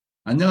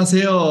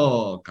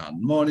안녕하세요.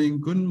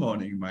 good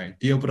morning, my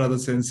dear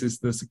brothers and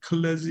sisters,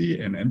 clergy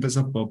and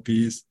ambassador for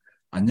peace.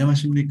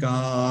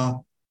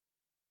 안녕하십니까?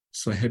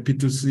 So happy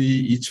to see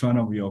each one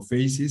of your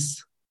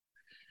faces.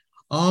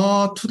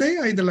 Today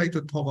I'd like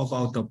to talk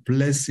about the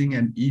blessing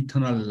and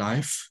eternal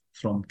life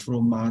from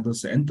True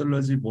Mother's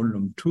Anthology,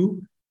 Volume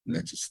 2.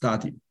 Let's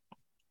start it.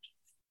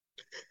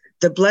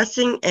 The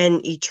blessing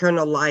and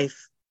eternal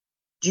life.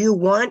 Do you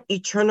want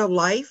eternal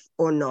life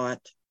or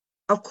not?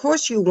 Of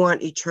course you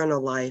want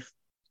eternal life.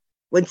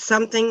 When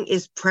something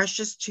is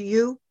precious to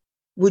you,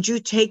 would you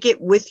take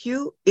it with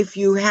you if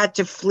you had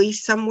to flee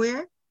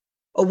somewhere?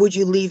 Or would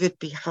you leave it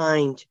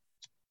behind?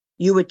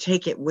 You would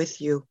take it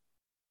with you.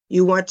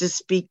 You want to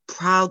speak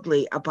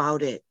proudly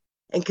about it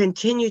and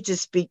continue to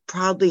speak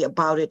proudly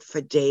about it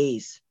for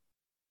days.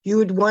 You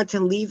would want to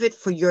leave it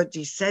for your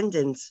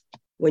descendants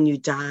when you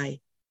die.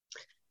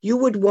 You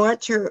would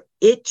want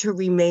it to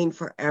remain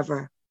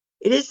forever.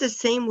 It is the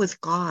same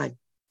with God.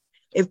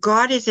 If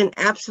God is an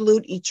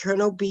absolute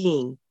eternal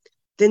being,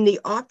 then the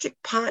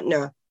object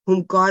partner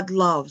whom God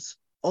loves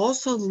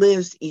also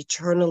lives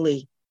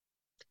eternally.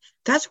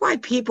 That's why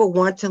people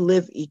want to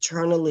live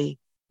eternally.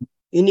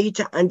 You need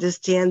to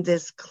understand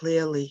this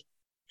clearly.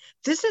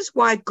 This is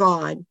why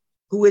God,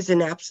 who is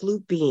an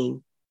absolute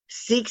being,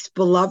 seeks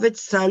beloved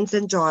sons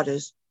and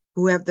daughters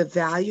who have the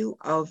value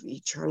of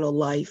eternal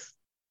life.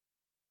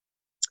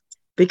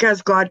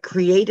 Because God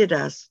created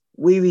us,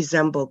 we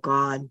resemble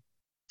God.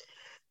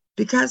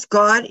 Because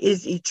God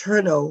is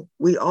eternal,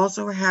 we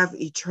also have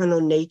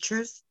eternal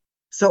natures,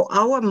 so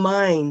our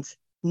minds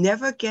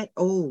never get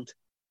old.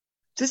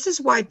 This is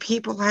why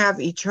people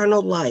have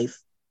eternal life,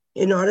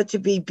 in order to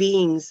be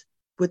beings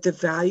with the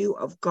value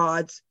of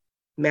God's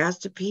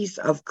masterpiece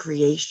of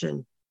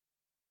creation.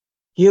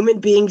 Human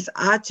beings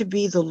are to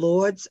be the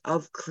lords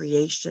of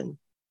creation.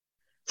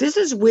 This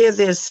is where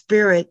their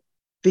spirit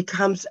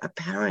becomes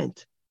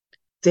apparent.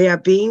 They are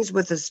beings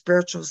with a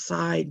spiritual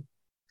side.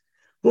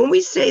 When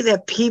we say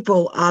that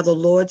people are the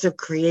lords of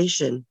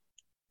creation,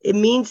 it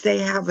means they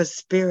have a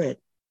spirit.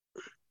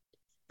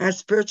 As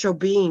spiritual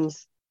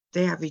beings,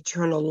 they have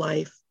eternal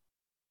life.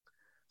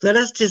 Let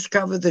us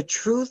discover the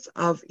truth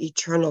of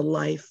eternal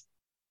life.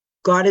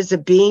 God is a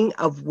being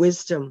of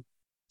wisdom.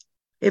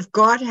 If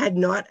God had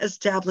not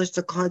established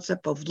the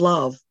concept of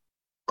love,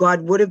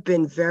 God would have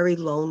been very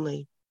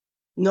lonely,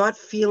 not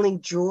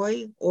feeling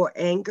joy or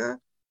anger,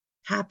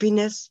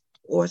 happiness,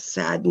 or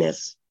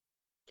sadness.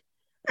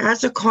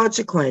 As a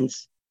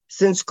consequence,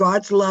 since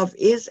God's love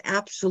is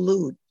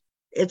absolute,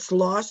 it's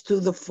lost through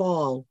the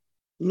fall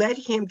led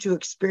him to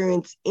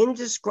experience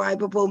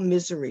indescribable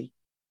misery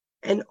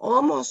and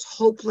almost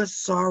hopeless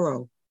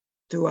sorrow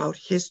throughout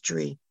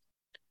history.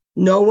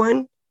 No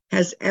one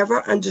has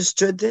ever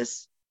understood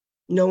this.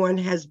 No one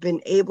has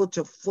been able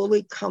to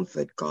fully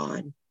comfort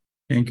God.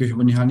 Thank you,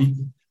 Heavenly Honey.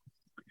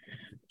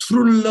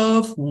 True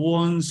love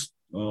wants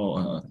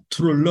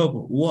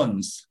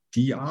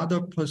the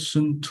other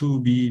person to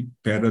be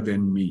better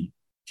than me.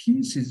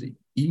 This is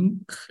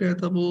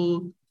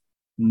incredible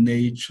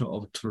nature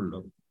of true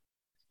love.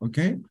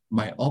 Okay?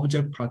 My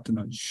object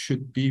partner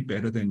should be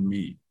better than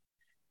me.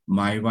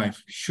 My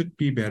wife should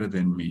be better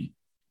than me.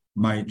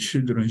 My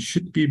children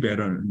should be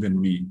better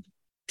than me.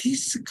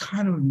 This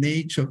kind of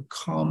nature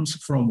comes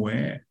from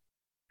where?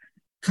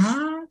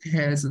 God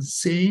has the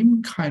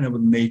same kind of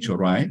nature,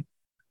 right?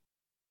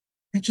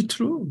 That's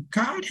true.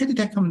 God had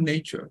that kind of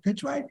nature.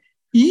 That's why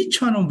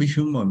each one of the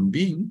human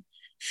being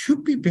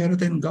should be better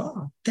than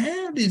God.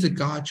 That is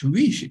God's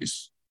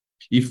wishes.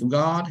 If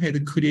God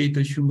had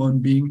created human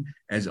being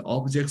as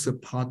objects of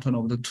partner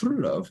of the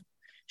true love,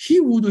 he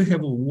would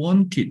have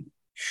wanted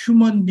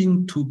human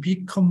being to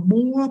become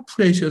more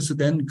precious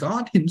than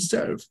God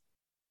himself.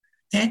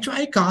 That's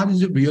why God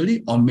is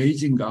really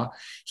amazing God.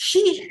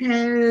 He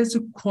has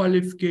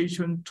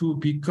qualification to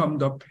become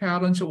the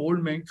parents of all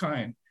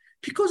mankind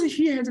because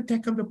he has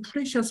taken the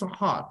precious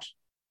heart,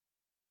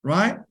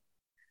 right?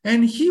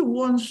 And he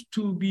wants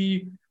to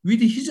be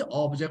with his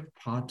object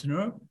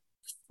partner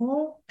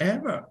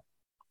forever.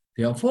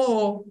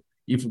 Therefore,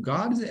 if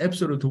God is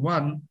absolute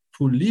one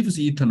who lives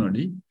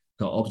eternally,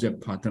 the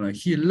object partner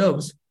he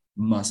loves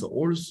must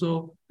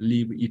also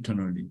live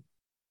eternally.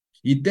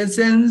 In that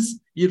sense,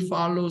 it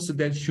follows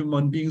that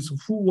human beings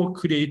who were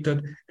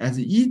created as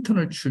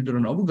eternal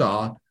children of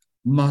God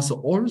must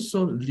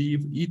also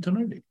live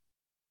eternally.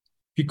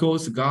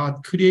 Because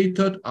God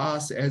created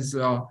us as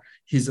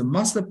his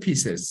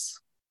masterpieces,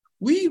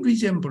 we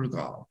resemble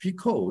God.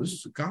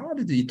 Because God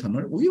is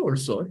eternal, we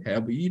also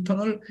have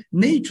eternal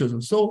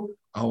natures. So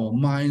our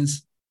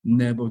minds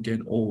never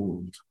get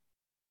old.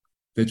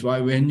 That's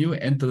why when you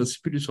enter the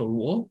spiritual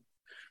world,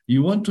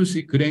 you want to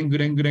see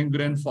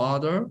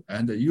grandfather,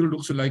 and you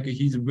looks like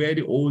he's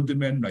very old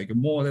man, like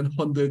more than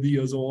 100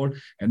 years old,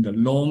 and the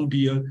long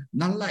beard.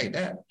 Not like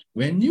that.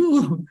 When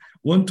you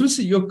want to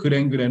see your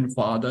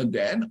grandfather,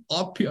 then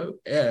appear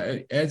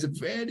as a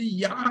very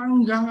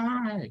young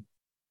guy.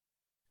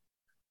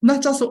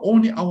 Not just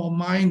only our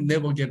mind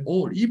never get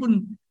old,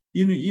 even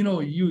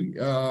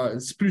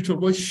spiritual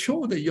world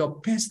show that your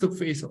past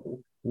face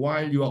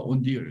while you are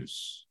on the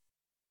earth.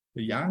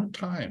 The young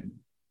time.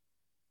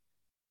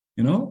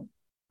 You know,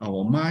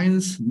 our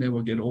minds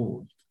never get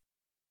old.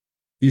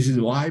 This is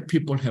why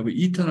people have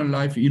eternal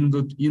life in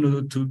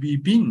order to be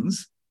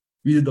beings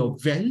with the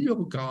value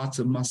of God's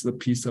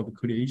masterpiece of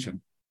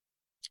creation.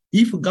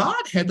 If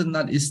God had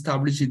not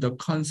established the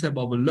concept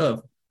of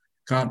love,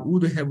 God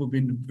would have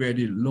been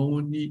very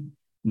lonely,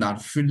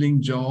 not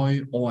feeling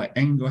joy or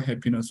anger,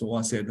 happiness,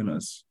 or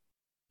sadness.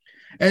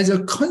 As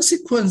a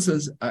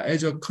consequence,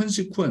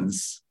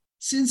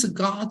 since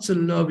God's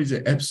love is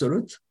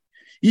absolute,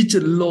 each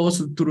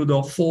loss through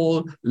the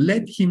fall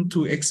led him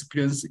to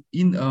experience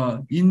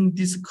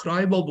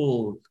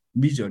indescribable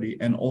misery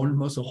and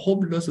almost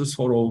hopeless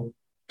sorrow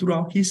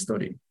throughout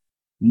history.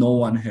 No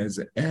one has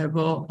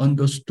ever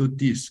understood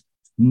this.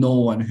 No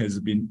one has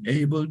been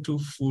able to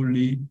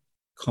fully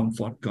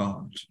comfort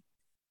God.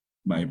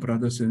 My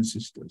brothers and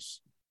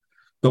sisters,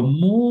 the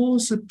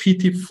most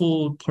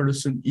pitiful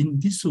person in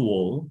this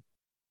world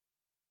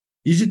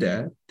is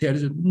that there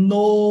is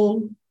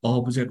no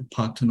object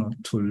partner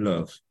to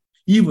love.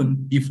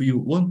 Even if you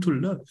want to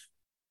love,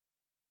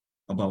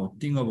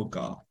 think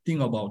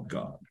about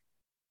God.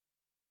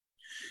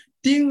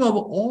 Think of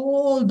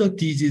all the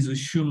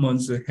diseases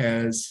humans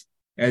has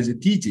as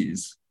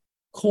disease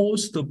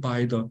caused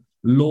by the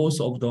loss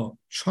of the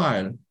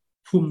child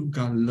whom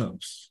God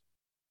loves.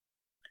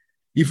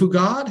 If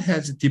God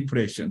has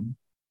depression,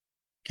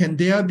 can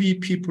there be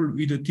people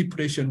with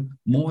depression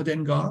more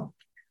than God?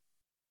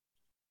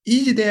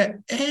 Is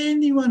there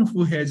anyone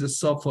who has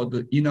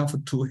suffered enough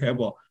to have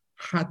a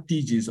heart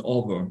disease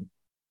over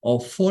a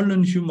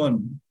fallen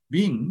human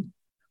being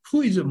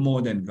who is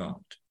more than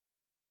God?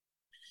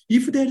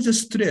 If there is a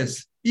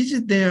stress,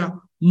 is there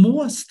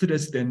more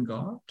stress than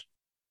God?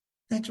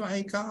 That's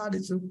why God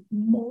is the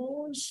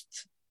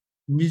most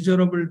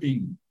miserable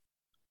being,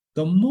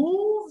 the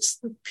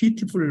most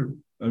pitiful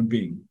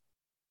being.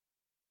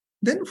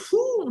 Then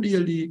who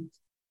really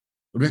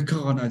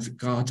recognizes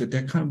God,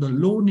 that kind of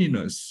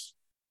loneliness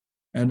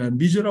and a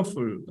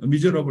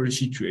miserable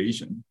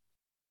situation?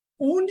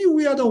 Only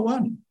we are the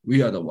one.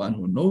 We are the one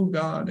who know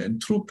God,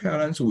 and true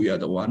parents, we are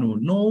the one who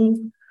know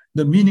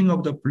the meaning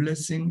of the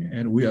blessing,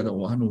 and we are the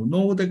one who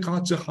know the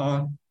God's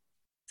heart.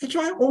 That's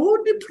why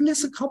only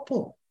blessed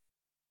couple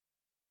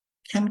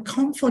can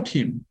comfort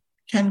him,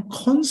 can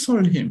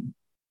console him,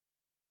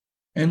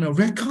 and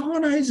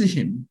recognize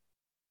him.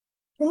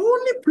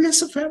 Only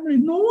blessed family,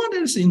 no one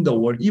else in the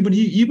world,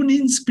 even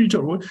in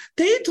spiritual world,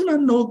 they do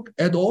not know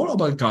at all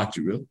about God's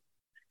will,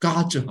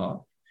 God's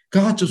heart,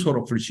 God's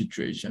sorrowful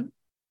situation.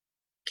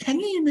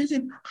 Can you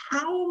imagine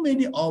how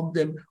many of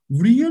them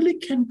really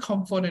can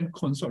comfort and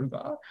console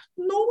God?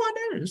 No one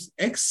else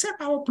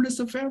except our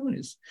blessed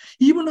families.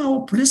 Even our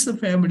blessed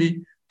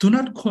family do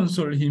not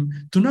console him,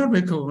 do not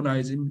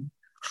recognize him.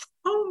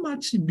 How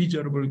much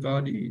miserable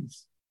God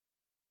is.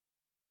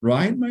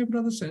 Right, my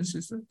brothers and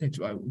sisters? That's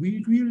why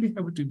we really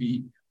have to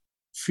be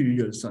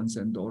filial sons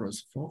and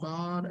daughters for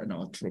God and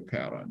our true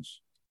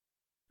parents.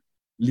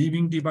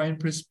 Living divine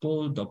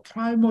principle, the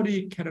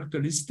primary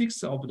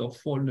characteristics of the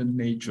fallen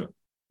nature.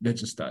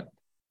 Let's start.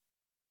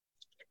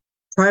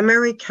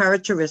 Primary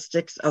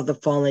characteristics of the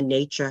fallen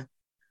nature.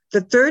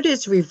 The third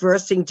is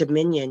reversing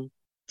dominion.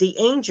 The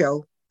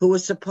angel, who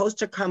was supposed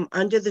to come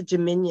under the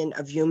dominion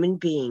of human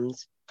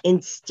beings,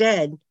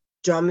 instead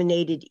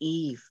dominated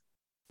Eve.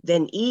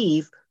 Then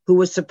Eve, who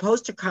was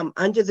supposed to come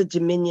under the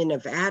dominion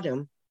of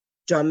Adam,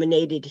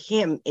 dominated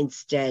him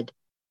instead.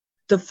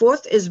 The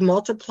fourth is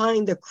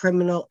multiplying the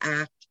criminal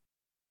act.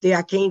 The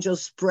archangel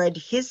spread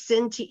his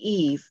sin to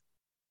Eve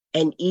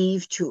and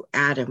Eve to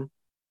Adam.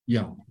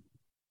 Yeah.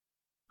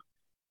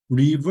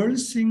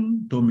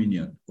 Reversing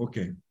dominion.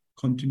 Okay.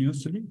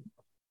 Continuously.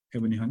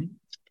 Heavenly Honey.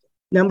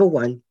 Number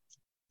one,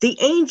 the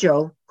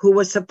angel who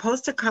was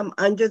supposed to come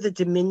under the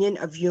dominion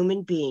of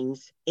human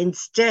beings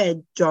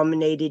instead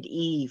dominated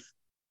Eve.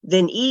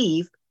 Then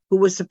Eve, who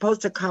was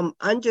supposed to come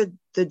under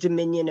the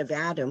dominion of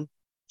Adam,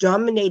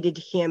 dominated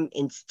him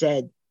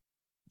instead.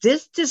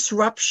 This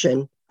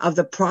disruption of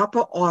the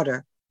proper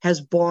order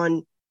has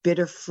borne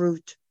bitter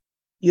fruit.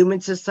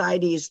 Human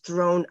society is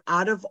thrown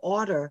out of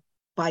order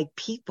by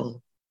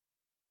people.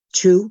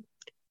 2,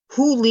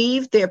 who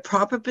leave their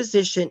proper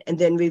position and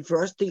then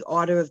reverse the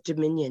order of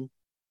dominion.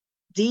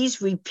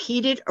 These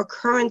repeated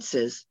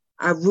occurrences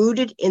are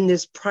rooted in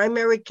this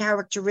primary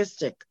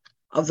characteristic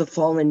of the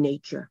fallen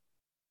nature.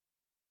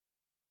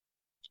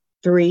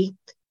 3,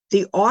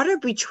 the order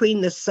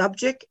between the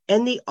subject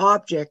and the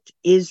object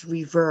is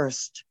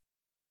reversed.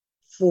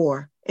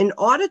 4, in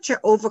order to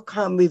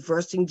overcome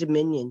reversing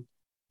dominion,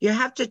 you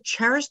have to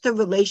cherish the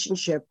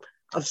relationship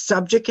of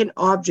subject and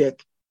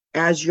object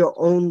as your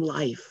own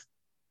life.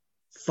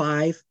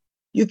 5,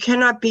 you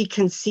cannot be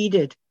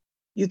conceited.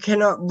 You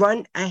cannot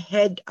run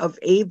ahead of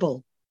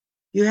Abel.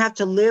 You have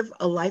to live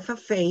a life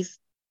of faith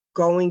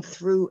going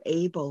through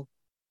Abel.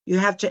 You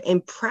have to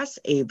impress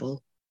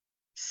Abel.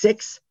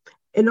 6,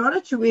 in order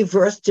to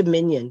reverse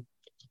dominion,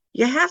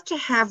 you have to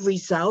have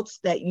results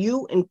that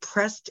you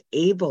impressed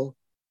Abel.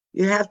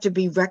 You have to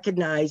be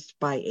recognized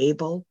by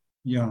Abel.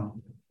 Yeah.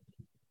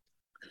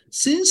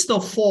 Since the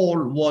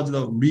fall was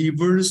the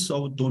reverse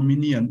of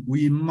dominion,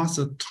 we must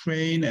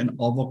train and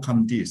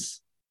overcome this.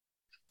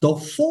 The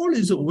fall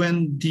is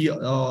when the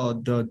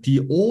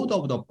order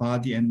of the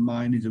body and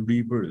mind is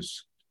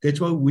reversed. That's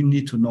why we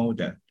need to know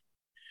that.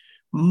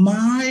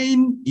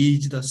 Mind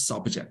is the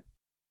subject.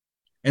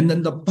 And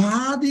then the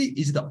body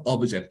is the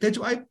object. That's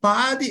why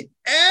body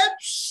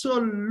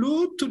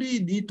absolutely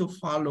need to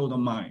follow the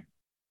mind.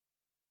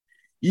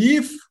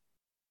 If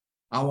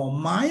our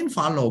mind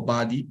follow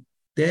body,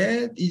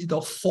 that is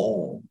the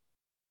fall.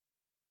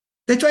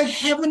 That's why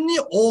heavenly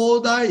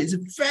order is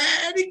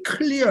very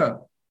clear.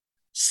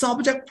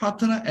 Subject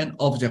partner and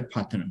object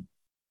partner.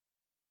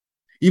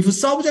 If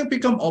subject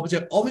become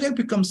object, object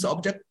becomes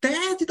subject,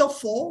 that is the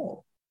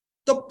fall.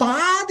 The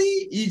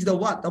body is the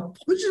what? The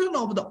position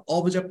of the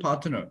object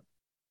partner.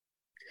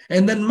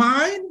 And then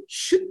mind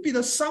should be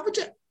the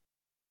subject.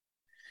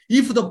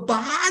 If the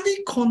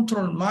body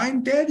control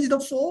mind, that is the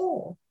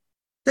fall.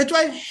 That's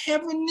why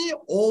heavenly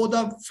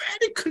order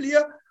very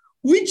clear.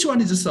 Which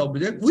one is the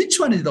subject? Which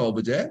one is the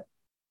object?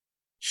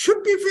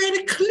 Should be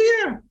very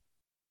clear.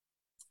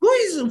 Who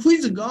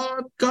is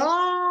God?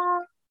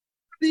 God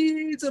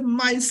is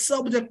my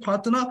subject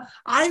partner.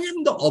 I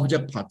am the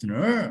object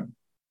partner.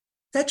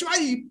 That's why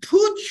he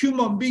put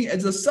human being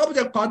as a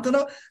subject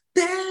partner.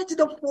 That's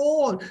the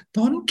fall.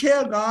 Don't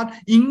care God,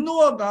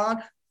 ignore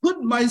God,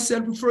 put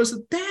myself first.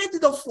 That's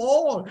the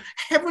fall.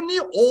 Heavenly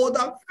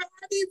order,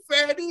 very,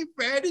 very,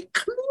 very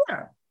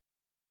clear.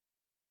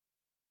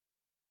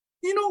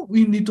 You know,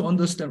 we need to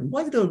understand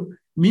what is the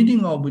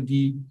meaning of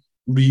the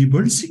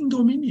reversing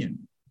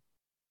dominion.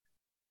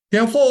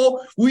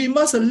 Therefore, we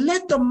must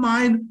let the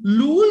mind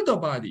rule the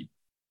body.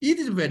 It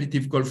is very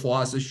difficult for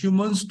us as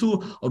humans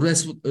to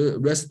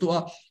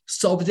restore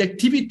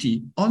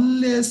subjectivity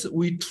unless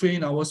we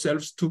train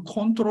ourselves to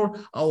control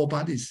our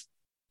bodies.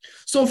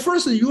 So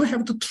first, you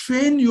have to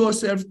train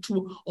yourself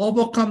to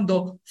overcome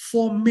the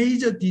 4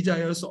 major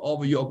desires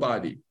of your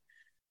body.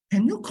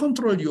 Can you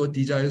control your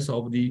desires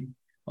of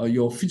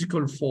your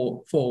physical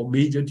four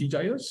major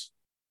desires?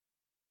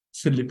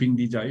 Sleeping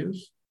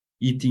desires,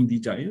 eating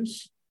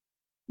desires,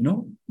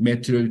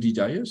 material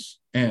desires,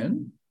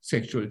 and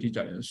sexual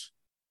desires.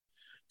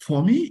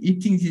 For me,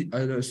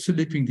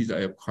 sleeping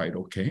desire quite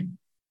okay.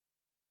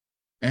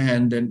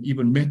 And then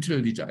even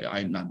material desire,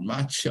 I'm not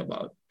much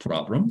about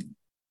problem.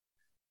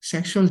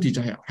 Sexual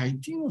desire, I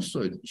think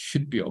also it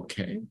should be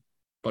okay.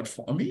 But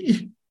for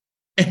me,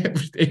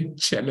 everything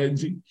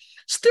challenging.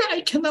 Still,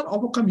 I cannot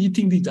overcome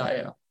eating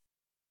desire.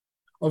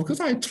 Of course,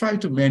 I try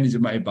to manage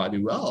my body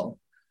well,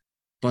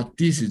 but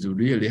this is a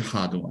really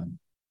hard one.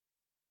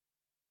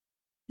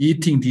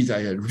 Eating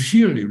desire,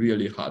 really,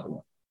 really hard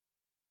one.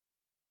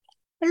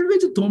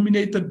 Always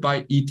dominated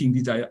by eating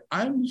desire.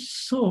 I'm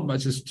so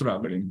much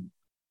struggling.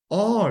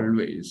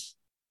 Always.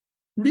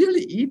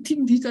 Really,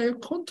 eating desire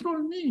control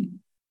me.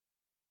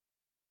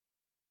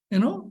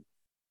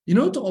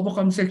 To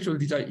overcome sexual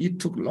desire, it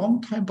took a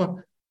long time, but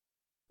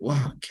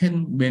wow,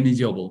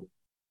 manageable.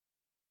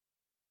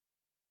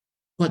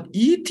 But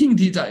eating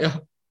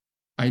desire,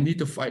 I need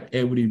to fight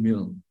every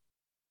meal.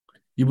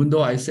 Even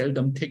though I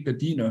seldom take the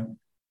dinner,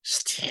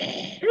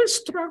 still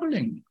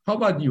struggling. How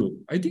about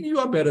you? I think you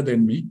are better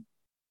than me.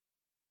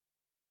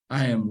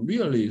 I am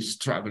really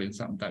struggling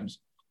sometimes,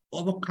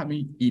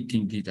 overcoming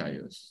eating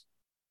desires.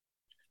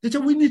 That's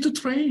why we need to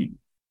train.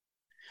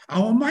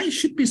 Our mind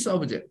should be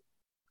subject.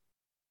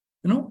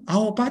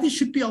 Our body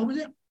should be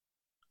object.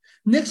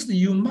 Next,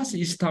 you must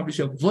establish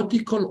a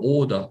vertical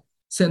order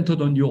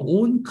centered on your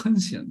own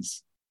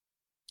conscience.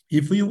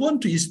 If you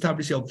want to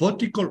establish a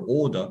vertical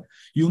order,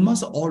 you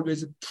must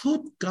always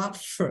put God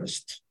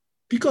first.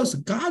 Because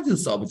God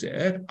is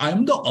subject,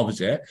 I'm the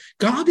object,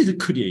 God is the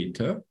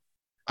creator,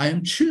 I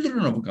am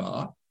children of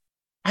God,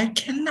 I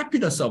cannot be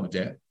the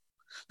subject.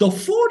 The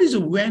fall is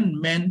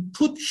when man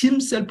put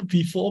himself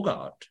before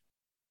God.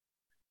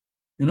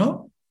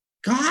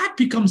 God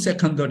becomes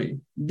secondary.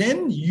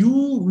 Then you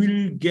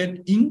will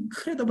get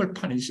incredible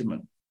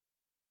punishment,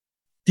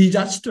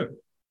 disaster,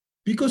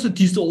 because of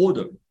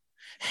disorder,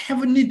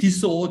 heavenly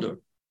disorder.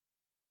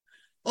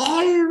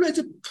 Always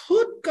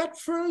put God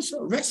first,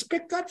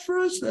 respect God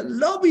first,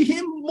 love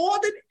him more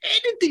than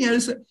anything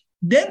else.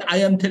 Then I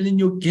am telling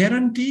you,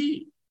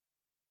 guarantee,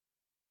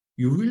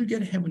 you will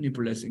get heavenly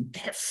blessing,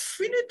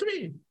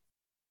 definitely.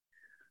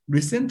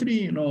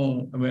 Recently,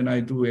 when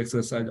I do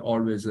exercise,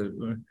 always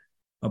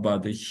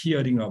about the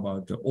hearing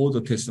about the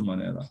Old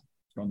Testament era,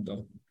 from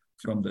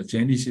the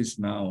Genesis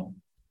now.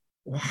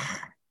 Wow,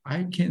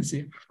 I can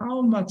see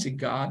how much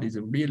God is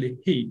really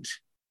hate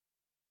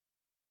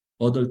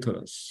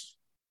adulterous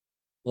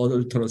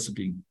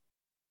being.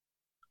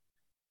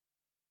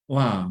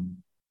 Wow.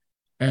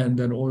 And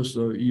then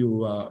also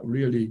you are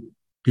really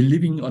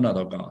believing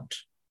another God.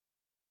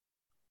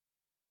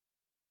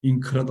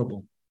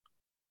 Incredible.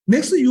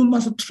 Next, you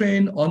must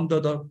train under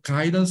the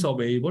guidance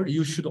of Abel.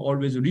 You should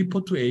always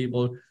report to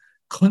Abel,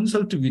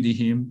 consult with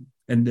him,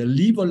 and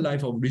live a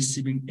life of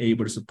receiving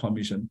Abel's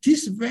permission.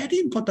 This is very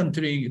important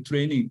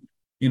training,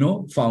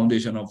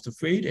 foundation of the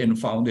faith and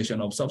foundation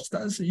of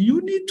substance.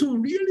 You need to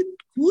really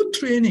put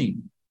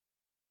training.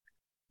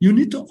 You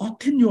need to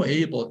attend your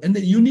able, and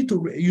then you need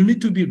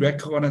to be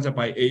recognized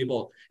by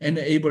able, and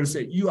the able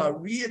say, you are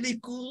really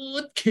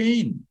good,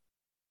 Cain.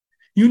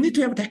 You need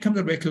to have that kind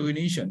of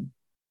recognition.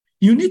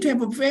 You need to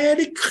have a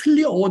very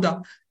clear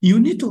order. You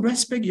need to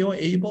respect your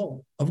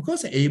able. Of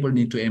course, able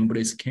need to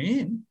embrace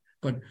Cain,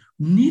 but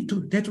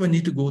that's why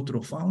need to go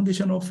through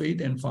foundation of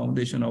faith and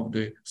foundation of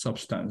the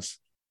substance.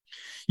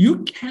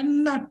 You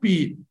cannot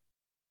be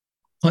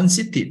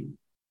conceited.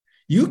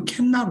 You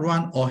cannot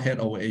run ahead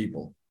of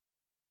able.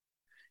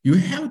 You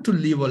have to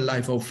live a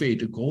life of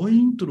faith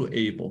going through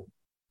able.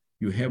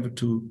 You have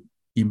to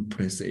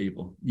impress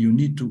able. You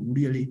need to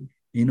really,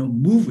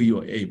 move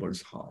your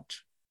able's heart.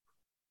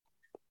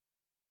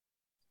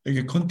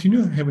 Okay,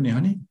 continue, Heavenly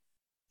Honey.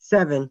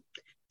 7.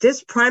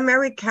 This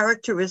primary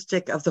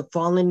characteristic of the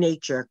fallen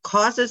nature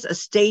causes a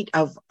state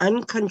of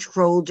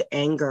uncontrolled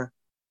anger.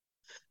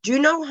 Do you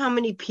know how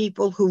many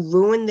people who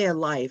ruin their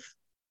life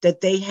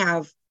that they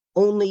have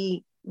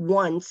only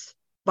once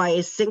by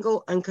a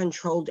single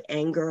uncontrolled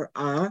anger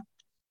are?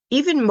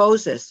 Even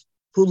Moses,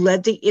 who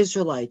led the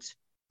Israelites,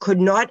 could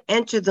not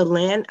enter the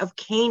land of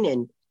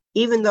Canaan,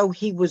 even though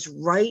he was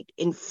right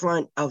in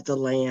front of the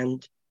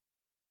land.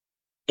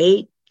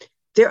 8.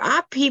 There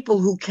are people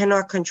who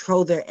cannot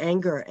control their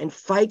anger and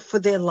fight for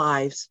their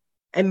lives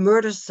and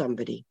murder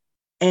somebody,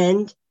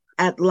 and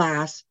at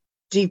last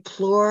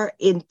deplore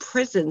in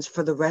prisons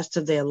for the rest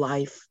of their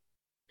life.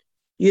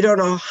 You don't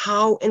know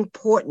how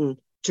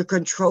important to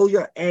control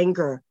your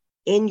anger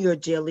in your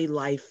daily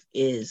life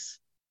is.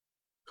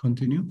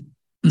 Continue.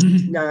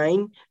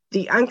 9.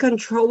 The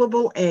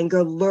uncontrollable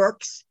anger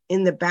lurks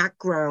in the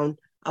background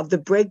of the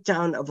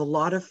breakdown of a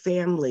lot of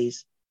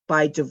families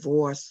by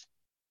divorce.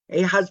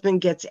 A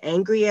husband gets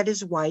angry at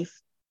his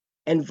wife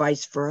and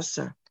vice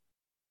versa.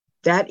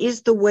 That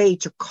is the way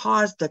to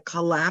cause the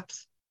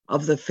collapse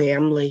of the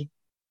family.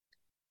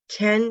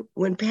 10.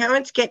 When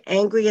parents get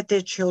angry at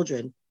their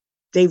children,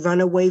 they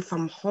run away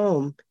from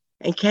home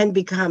and can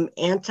become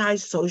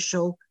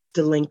antisocial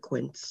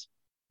delinquents.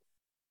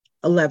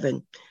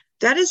 11.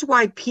 That is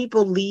why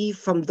people leave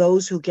from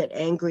those who get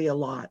angry a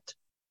lot.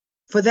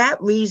 For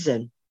that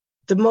reason,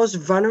 the most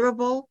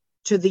vulnerable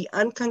to the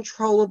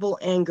uncontrollable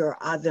anger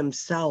are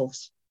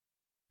themselves.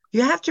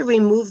 You have to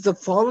remove the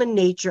fallen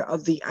nature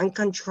of the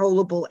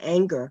uncontrollable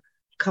anger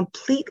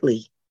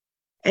completely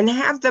and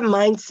have the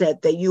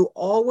mindset that you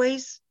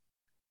always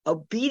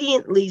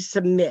obediently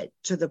submit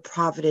to the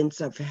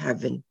providence of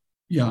heaven.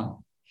 Yeah.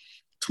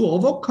 To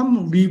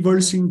overcome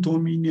reversing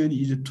dominion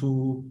is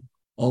to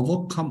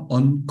overcome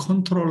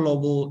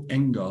uncontrollable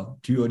anger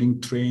during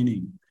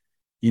training.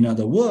 In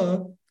other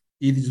words,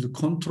 it is to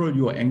control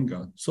your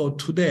anger. So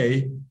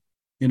today,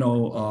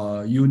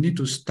 you need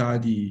to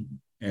study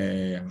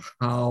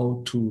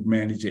how to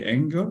manage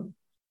anger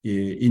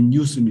in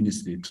youth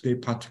ministry. Today,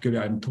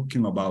 particularly, I'm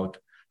talking about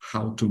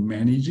how to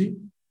manage,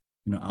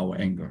 our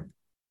anger.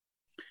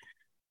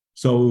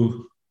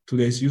 So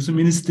today's youth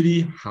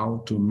ministry,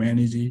 how to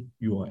manage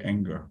your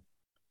anger.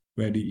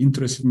 Very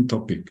interesting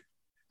topic.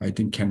 I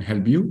think can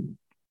help you.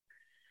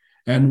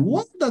 And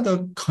what are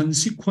the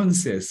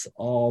consequences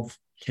of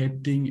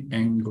getting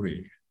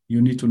angry?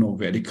 You need to know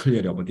very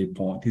clearly about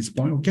this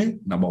point, okay?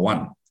 Number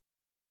 1.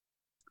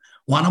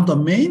 One of the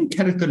main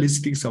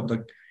characteristics of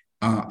the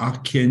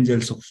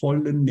archangel's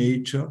fallen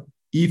nature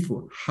is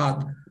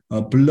hot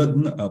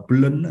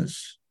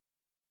bloodedness.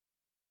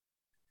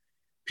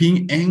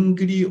 Being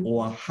angry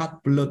or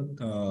hot-blooded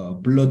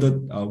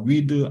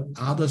with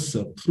others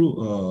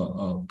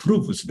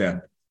proves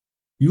that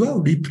you are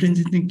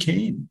representing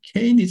Cain.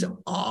 Cain is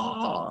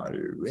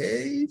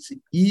always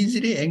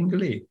easily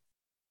angry.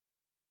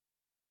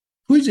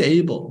 Who is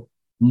able,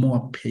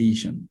 more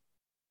patient,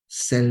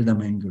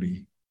 seldom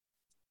angry?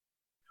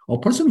 A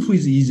person who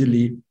is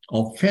easily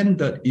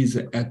offended is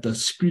at the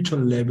spiritual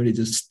level,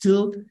 is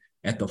still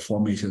at the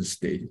formation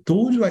stage.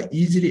 Those who are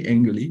easily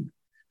angry,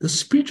 the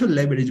spiritual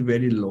level is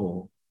very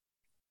low.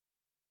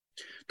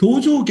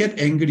 Those who get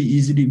angry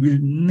easily will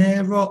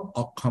never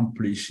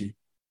accomplish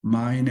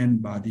mind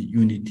and body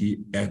unity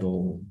at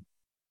all.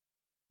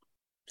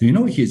 Do you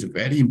know, here's a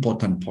very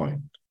important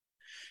point.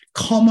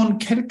 Common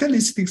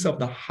characteristics of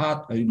the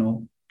heart,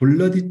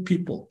 blooded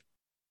people.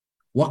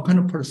 What kind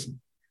of person?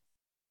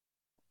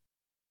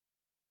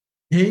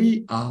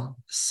 They are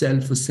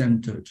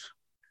self-centered.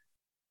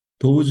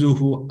 Those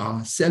who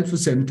are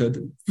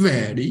self-centered,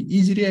 very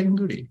easily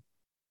angry.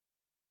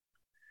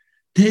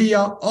 They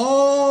are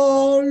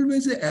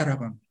always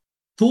arrogant.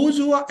 Those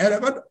who are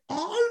arrogant,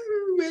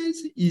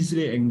 always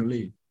easily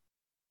angry.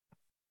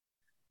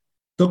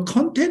 The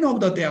content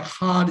of their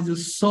heart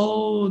is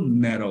so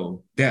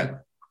narrow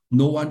that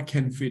no one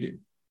can fit it.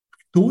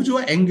 Those who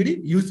are angry,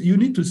 you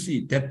need to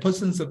see that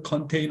person's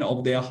content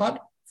of their heart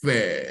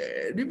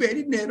very,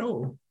 very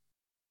narrow.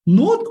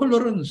 No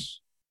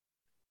tolerance.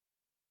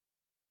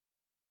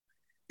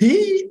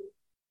 They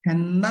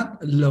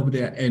cannot love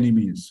their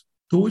enemies.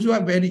 Those who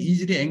are very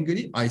easily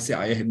angry, I say,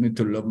 I need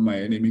to love my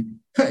enemy.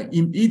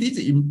 It is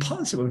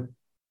impossible.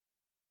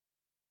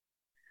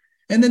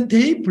 And then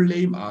they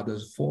blame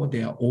others for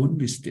their own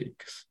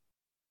mistakes.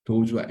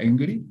 Those who are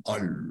angry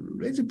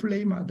always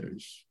blame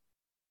others.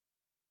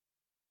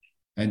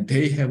 And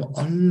they have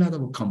a lot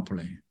of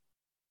complaint.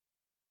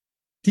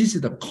 This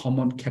is the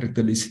common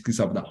characteristics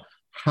of the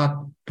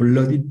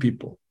hot-blooded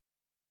people.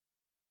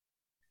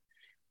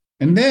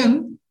 And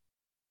then,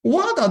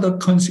 what are the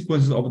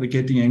consequences of the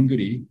getting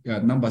angry?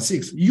 Number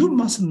 6, you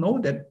must know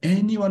that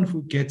anyone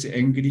who gets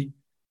angry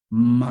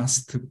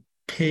must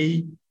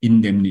pay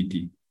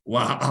indemnity.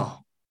 Wow.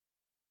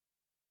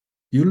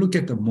 You look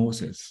at the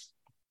Moses.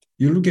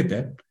 You look at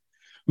that.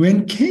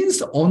 When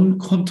Cain's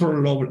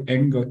uncontrollable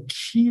anger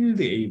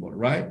killed Abel,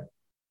 right?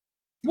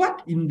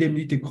 What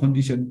indemnity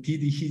condition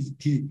did his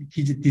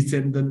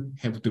descendant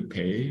have to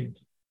pay?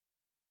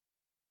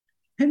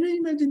 Can you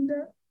imagine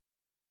that?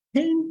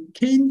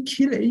 Cain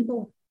killed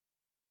Abel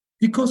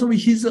because of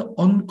his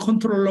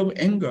uncontrollable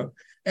anger.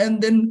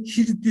 And then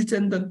his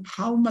descendant,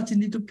 how much he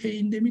need to pay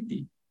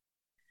indemnity?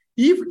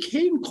 If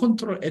Cain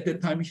controlled at the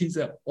time his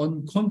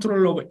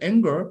uncontrollable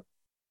anger,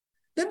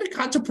 then the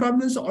God's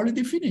providence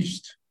already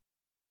finished.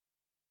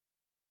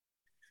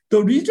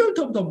 The result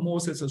of the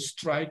Moses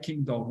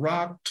striking the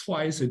rock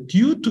twice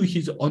due to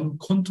his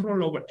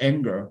uncontrollable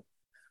anger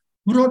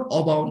brought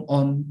about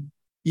an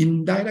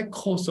indirect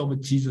cause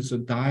of Jesus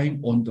dying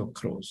on the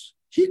cross.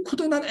 He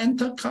could not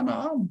enter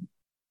Canaan,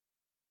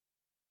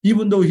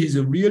 even though he's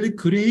a really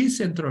great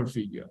central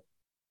figure.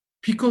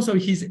 Because of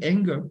his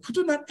anger,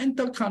 could not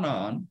enter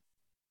Canaan,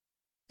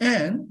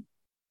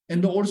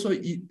 and also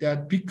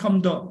that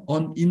become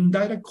an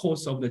indirect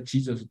cause of the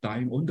Jesus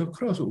dying on the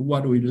cross.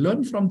 What we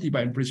learn from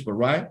divine principle,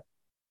 right?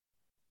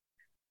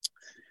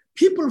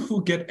 People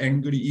who get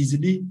angry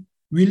easily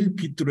will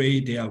betray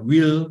their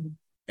will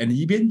and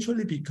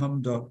eventually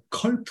become the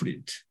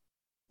culprit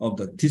of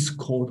the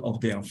discord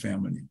of their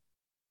family.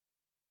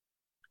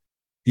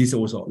 This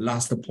also,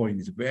 last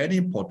point is very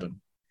important.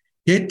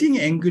 Getting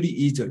angry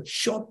is a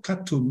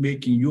shortcut to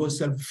making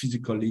yourself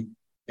physically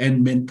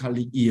and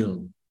mentally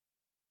ill.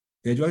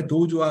 That's why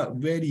those who are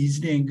very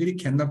easily angry,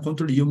 cannot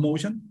control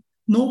emotion,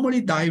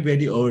 normally die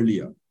very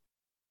earlier.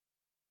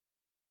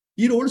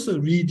 It also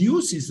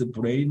reduces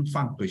brain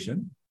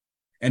function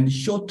and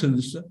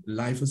shortens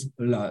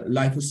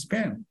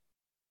lifespan.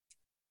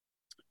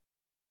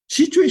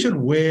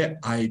 Situation where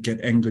I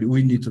get angry,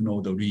 we need to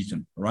know the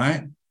reason,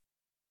 right?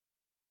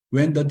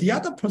 When the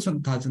other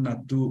person does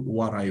not do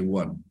what I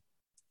want,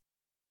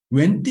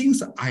 when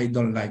things I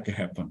don't like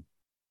happen,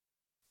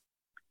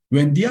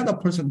 when the other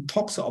person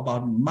talks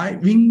about my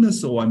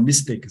weakness or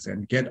mistakes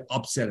and get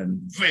upset and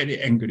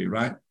very angry,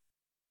 right?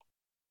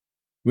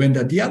 When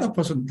the other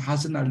person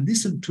does not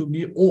listen to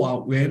me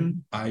or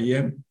when I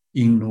am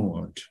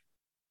ignored.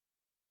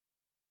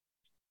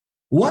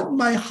 What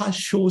my heart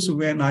shows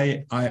when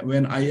I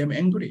am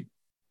angry?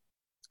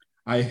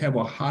 I have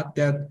a heart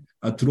that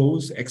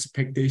draws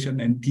expectation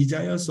and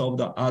desires of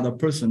the other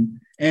person,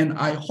 and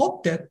I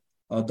hope that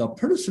the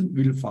person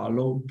will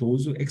follow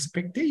those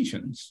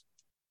expectations.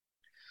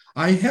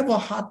 I have a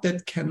heart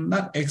that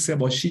cannot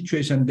accept a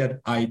situation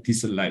that I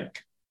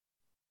dislike,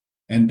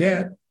 and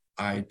that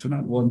I do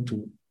not want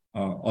to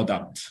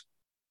adopt.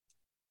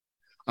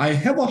 I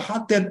have a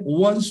heart that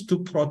wants to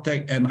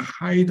protect and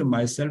hide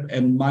myself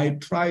and my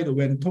pride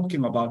when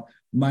talking about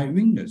my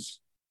weakness,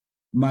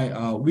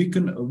 my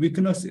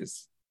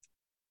weaknesses.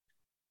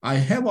 I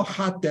have a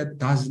heart that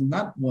does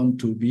not want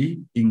to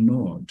be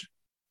ignored.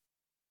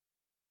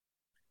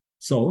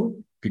 So,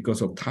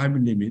 because of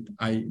time limit,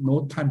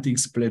 no time to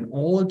explain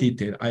all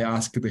detail. I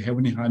asked the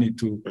Heavenly Honey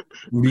to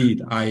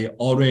read. I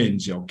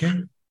arrange,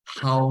 okay,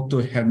 how to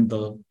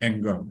handle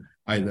anger.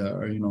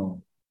 Either,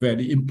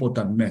 very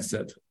important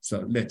method.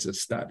 So let's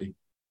study.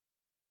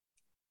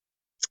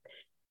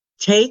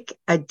 Take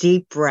a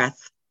deep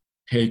breath.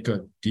 Take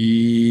a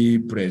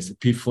deep breath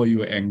before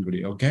you're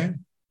angry, okay?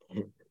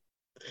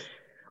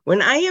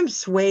 When I am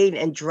swayed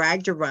and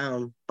dragged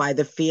around by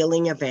the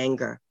feeling of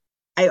anger,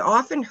 I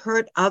often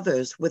hurt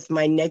others with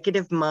my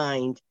negative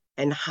mind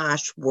and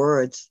harsh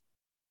words.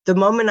 The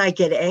moment I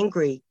get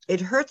angry, it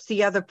hurts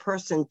the other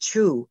person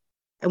too.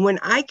 And when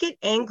I get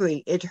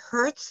angry, it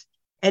hurts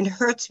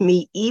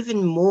me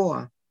even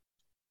more.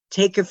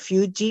 Take a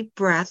few deep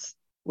breaths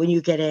when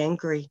you get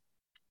angry.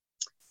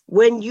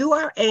 When you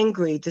are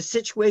angry, the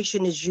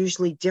situation is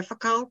usually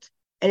difficult,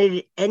 and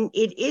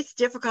it is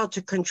difficult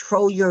to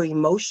control your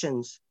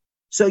emotions.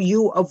 So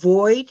you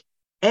avoid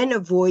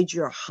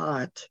your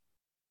heart.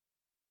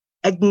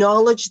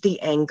 Acknowledge the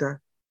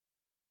anger.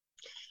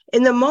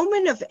 In the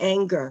moment of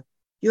anger,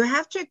 you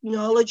have to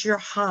acknowledge your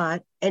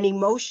heart and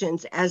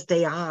emotions as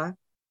they are,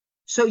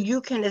 so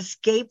you can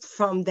escape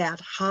from that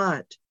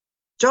heart.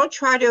 Don't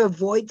try to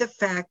avoid the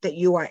fact that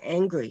you are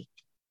angry,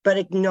 but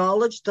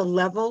acknowledge the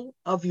level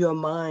of your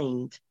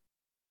mind.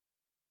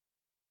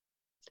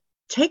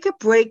 Take a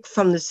break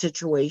from the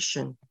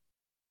situation.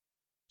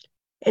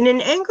 In an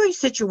angry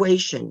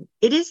situation,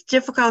 it is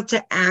difficult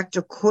to act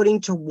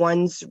according to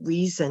one's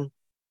reason.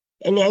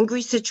 In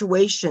angry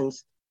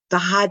situations, the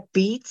heart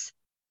beats,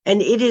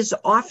 and it is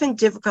often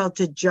difficult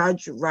to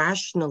judge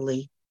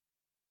rationally.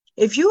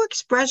 If you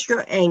express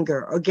your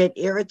anger or get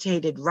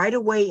irritated right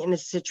away in a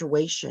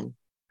situation,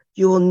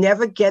 you will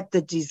never get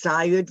the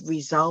desired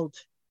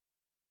result.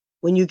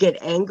 When you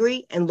get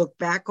angry and look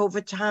back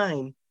over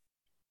time,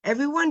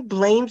 everyone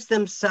blames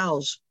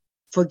themselves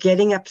for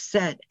getting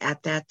upset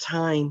at that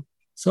time.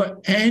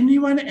 So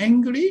anyone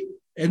angry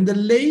and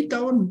lay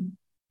down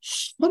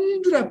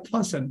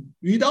 100%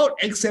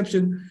 without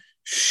exception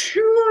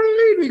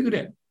surely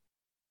regret.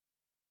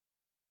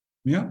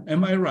 Yeah,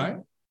 am I right?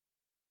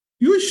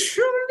 You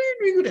surely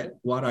regret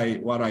what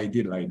I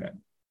did like that.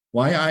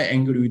 Why I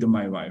angry with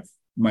my wife,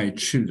 my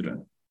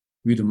children,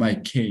 with my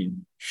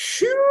cane.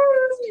 Surely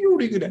you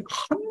regret,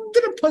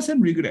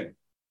 100% regret.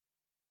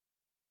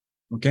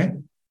 Okay?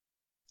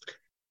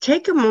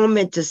 Take a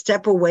moment to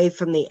step away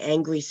from the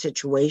angry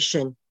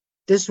situation.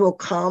 This will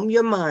calm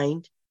your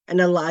mind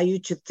and allow you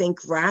to think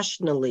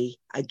rationally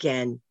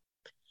again.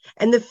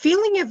 And the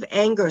feeling of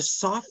anger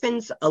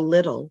softens a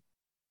little,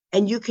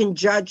 and you can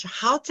judge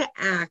how to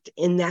act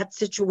in that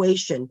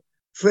situation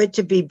for it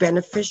to be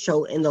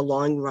beneficial in the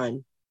long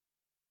run.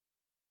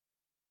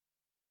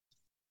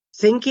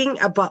 Thinking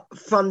about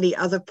from the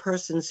other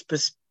person's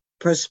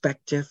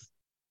perspective.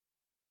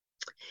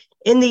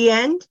 In the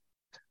end,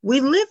 we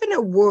live in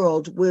a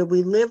world where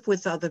we live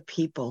with other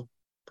people,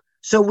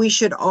 so we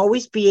should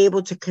always be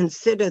able to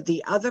consider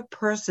the other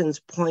person's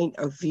point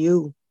of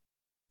view.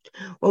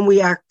 When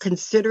we are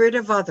considerate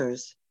of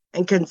others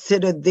and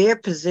consider their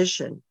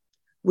position,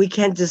 we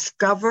can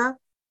discover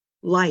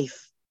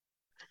life.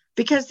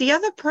 Because the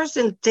other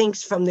person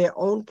thinks from their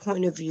own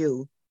point of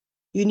view,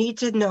 you need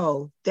to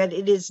know that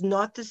it is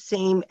not the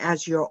same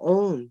as your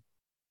own.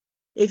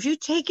 If you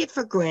take it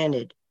for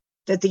granted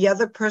that the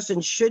other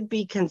person should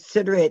be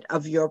considerate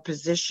of your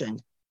position,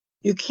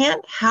 you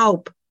can't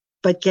help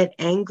but get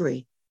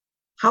angry.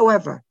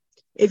 However,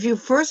 if you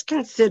first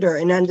consider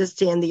and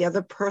understand the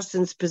other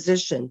person's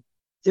position,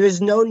 there is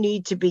no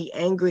need to be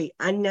angry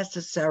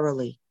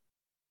unnecessarily.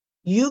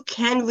 You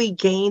can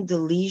regain the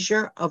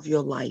leisure of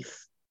your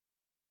life.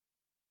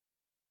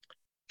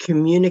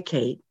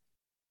 Communicate.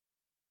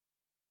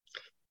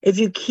 If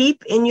you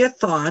keep in your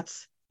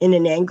thoughts in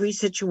an angry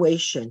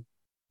situation,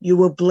 you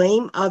will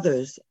blame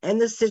others and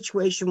the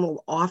situation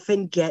will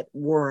often get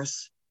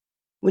worse.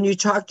 When you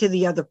talk to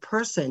the other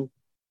person,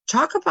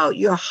 talk about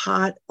your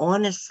heart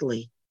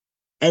honestly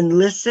and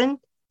listen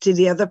to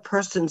the other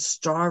person's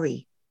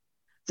story.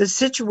 The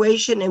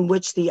situation in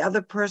which the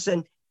other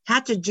person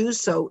had to do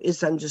so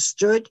is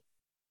understood,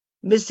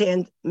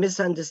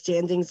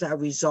 misunderstandings are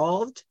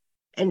resolved,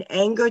 and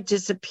anger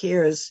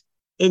disappears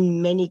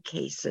in many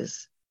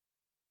cases.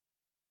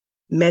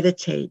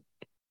 Meditate.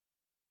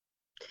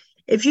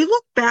 If you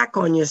look back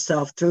on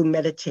yourself through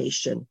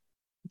meditation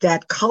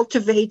that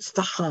cultivates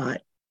the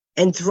heart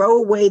and throw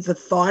away the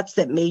thoughts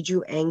that made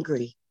you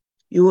angry,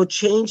 you will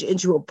change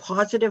into a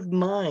positive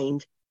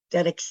mind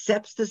that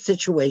accepts the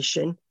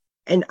situation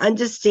and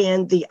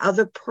understand the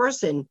other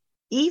person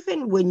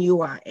even when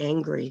you are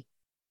angry.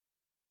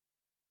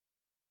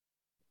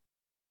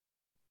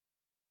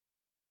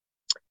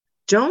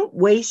 Don't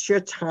waste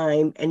your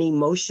time and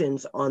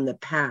emotions on the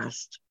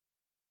past.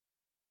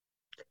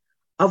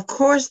 Of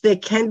course, there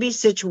can be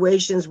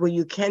situations where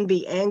you can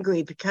be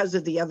angry because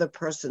of the other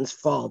person's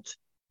fault.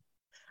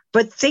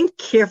 But think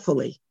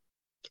carefully.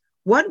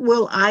 What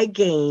will I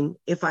gain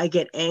if I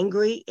get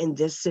angry in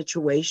this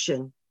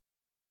situation?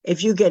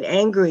 If you get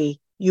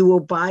angry, you will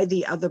buy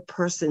the other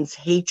person's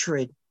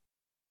hatred,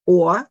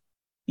 or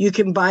you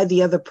can buy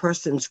the other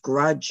person's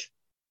grudge.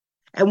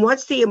 And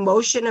once the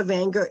emotion of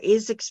anger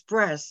is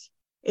expressed,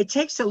 it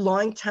takes a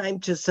long time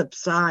to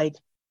subside.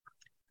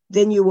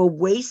 Then you will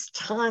waste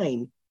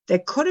time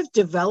that could have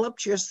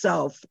developed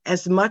yourself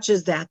as much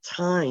as that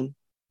time.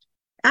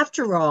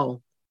 After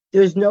all,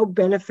 there is no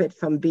benefit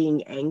from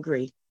being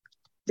angry.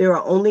 There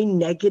are only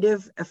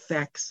negative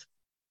effects.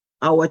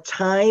 Our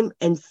time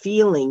and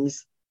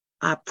feelings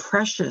are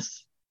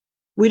precious.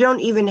 We don't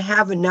even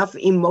have enough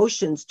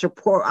emotions to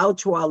pour out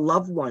to our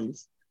loved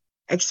ones.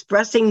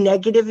 Expressing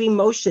negative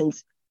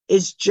emotions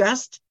is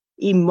just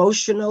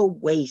emotional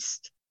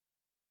waste.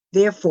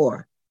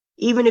 Therefore,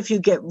 even if you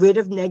get rid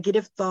of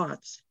negative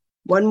thoughts,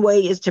 one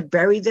way is to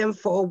bury them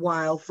for a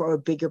while for a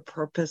bigger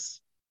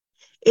purpose.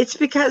 It's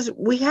because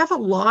we have a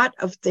lot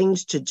of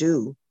things to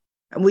do,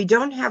 and we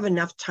don't have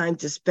enough time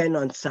to spend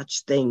on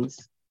such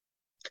things.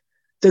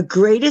 The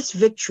greatest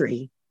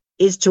victory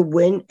is to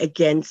win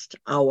against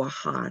our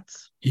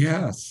hearts.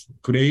 Yes,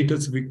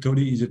 greatest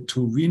victory is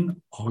to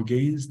win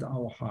against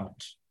our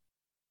heart.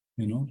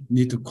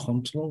 Need to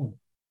control.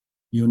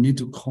 You need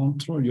to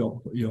control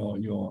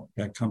your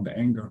that kind of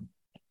anger.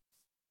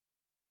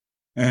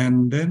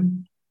 And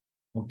then,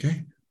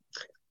 okay.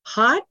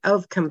 Heart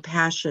of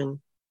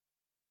compassion.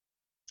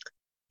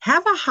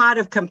 Have a heart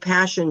of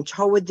compassion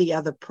toward the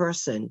other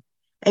person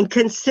and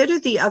consider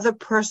the other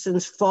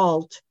person's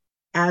fault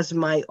as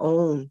my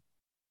own.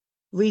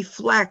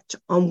 Reflect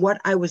on what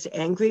I was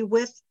angry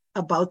with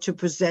about to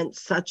present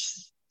such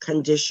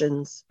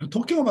conditions.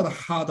 Talking about the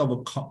heart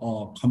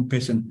of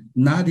compassion,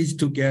 not is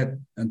to get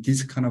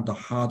this kind of the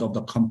heart of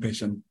the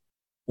compassion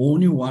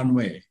only one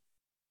way.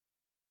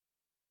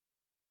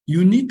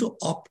 You need to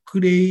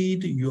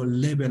upgrade your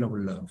level of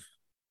love.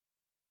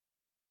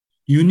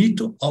 You need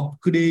to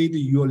upgrade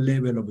your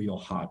level of your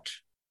heart.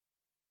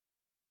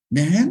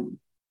 Then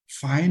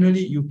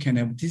finally you can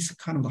have this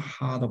kind of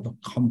heart of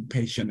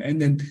compassion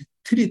and then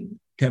treat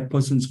that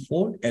person's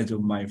fault as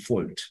my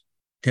fault.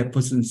 That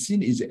person's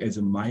sin is as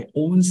my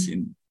own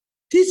sin.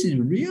 This is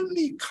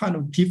really kind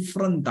of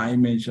different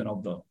dimension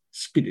of the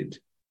spirit.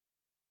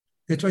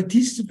 That's why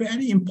this is a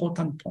very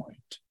important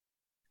point.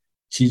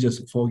 Jesus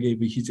forgave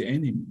his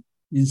enemy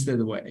instead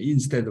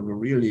of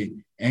really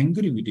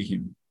angry with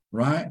him,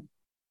 right?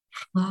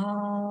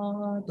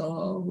 Heart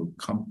of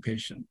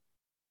compassion.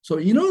 So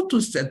in order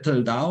to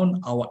settle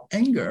down our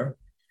anger,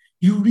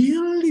 you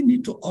really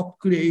need to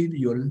upgrade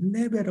your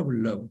level of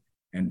love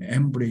and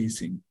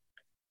embracing,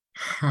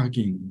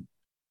 hugging,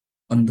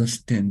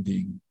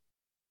 understanding,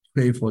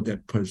 pray for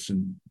that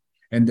person,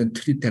 and then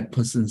treat that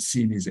person's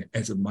sin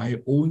as my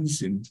own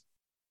sin.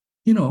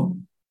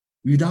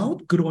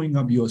 Without growing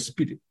up your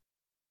spirit,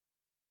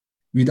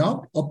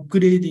 without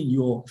upgrading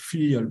your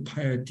filial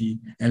piety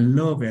and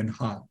love and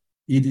heart,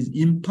 it is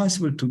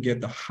impossible to get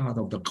the heart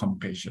of the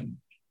compassion.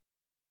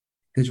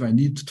 That's why I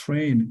need to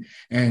train,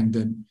 and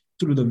then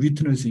through the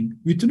witnessing.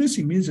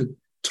 Witnessing means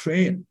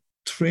train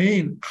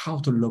how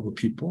to love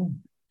people.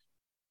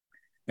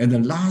 And the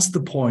last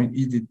point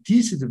is that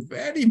this is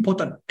very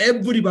important.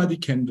 Everybody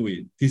can do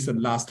it. This is the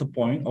last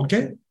point,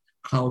 okay?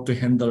 How to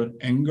handle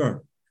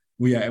anger.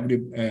 We are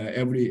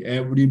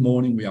every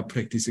morning we are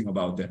practicing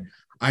about that.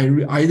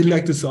 I'd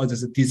like to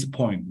suggest this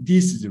point.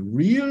 This is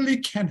really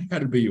can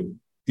help you.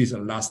 This is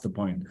the last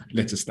point.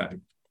 Let's start.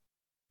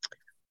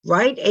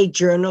 Write a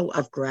journal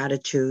of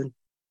gratitude.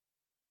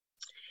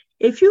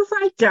 If you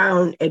write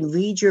down and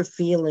read your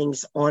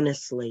feelings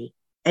honestly,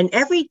 and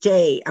every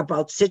day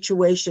about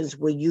situations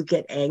where you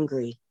get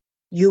angry,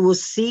 you will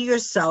see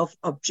yourself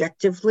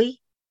objectively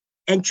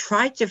and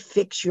try to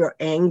fix your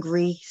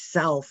angry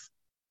self.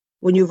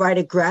 When you write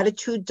a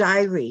gratitude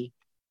diary,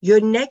 your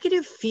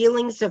negative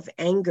feelings of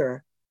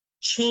anger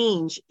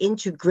change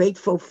into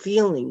grateful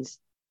feelings,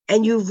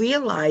 and you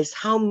realize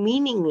how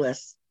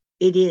meaningless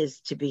it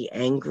is to be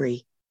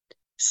angry.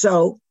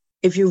 So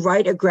if you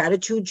write a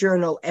gratitude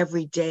journal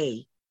every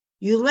day,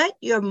 you let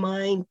your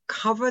mind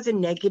cover the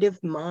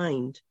negative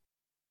mind.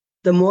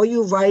 The more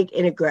you write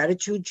in a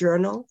gratitude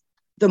journal,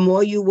 the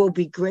more you will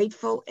be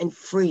grateful and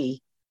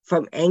free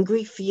from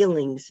angry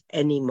feelings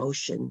and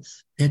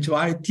emotions. That's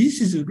why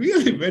this is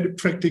really very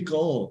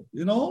practical,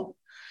 when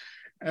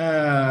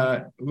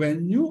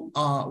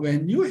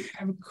you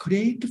have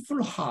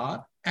grateful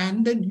heart,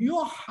 and then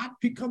your heart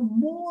become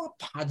more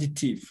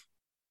positive,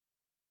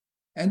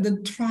 and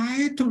then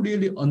try to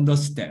really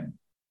understand.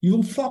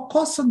 You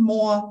focus on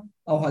more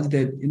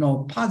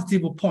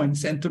positive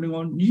points, centering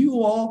on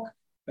your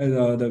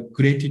the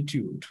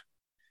gratitude.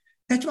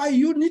 That's why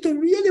you need to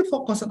really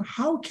focus on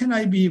how can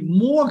I be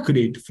more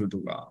grateful to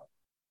God?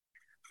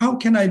 How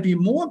can I be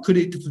more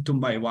grateful to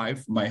my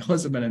wife, my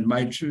husband, and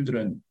my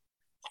children?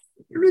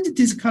 Really,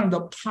 this kind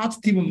of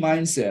positive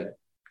mindset.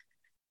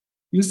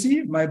 You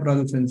see, my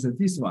brothers and sisters,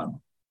 this one.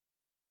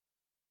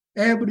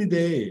 Every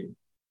day,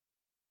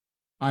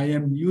 I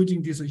am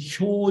using this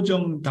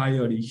효정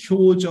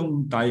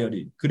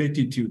diary,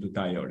 gratitude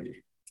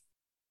diary.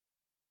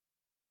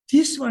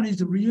 This one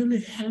is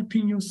really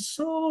helping you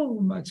so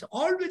much.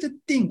 Always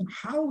think,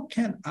 how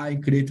can I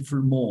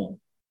grateful more?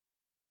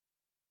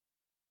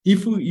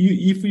 If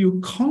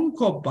you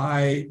conquer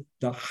by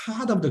the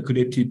heart of the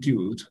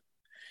gratitude,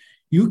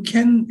 you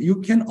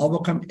can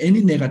overcome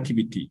any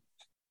negativity,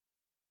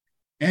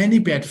 any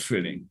bad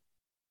feeling.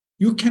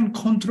 You can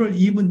control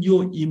even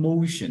your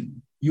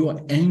emotion, your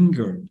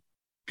anger,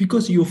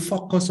 because you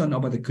focus on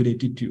about the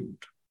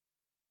gratitude.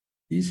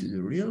 This is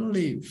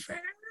really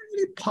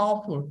very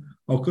powerful.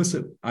 Of course,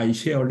 I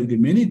share already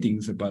many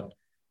things, but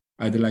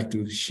I'd like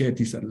to share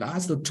this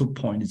last 2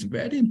 points. It's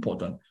very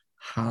important.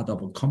 Heart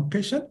of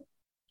compassion.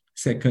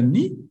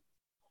 Secondly,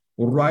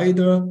 write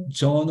a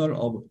journal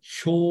of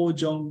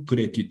효정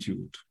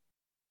gratitude.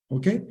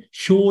 Okay?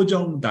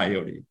 효정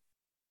diary.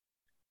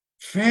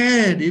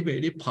 Very,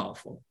 very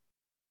powerful.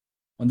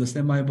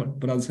 Understand, my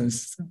brothers and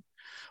sisters?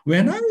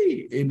 When I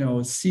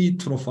see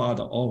true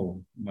Father,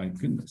 oh my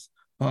goodness,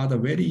 Father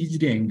very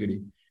easily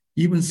angry.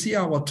 Even see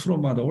our true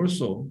mother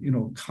also,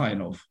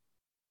 kind of.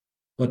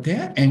 But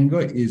their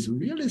anger is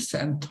really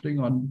centering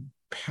on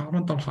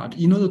parental heart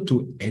in order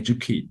to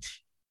educate.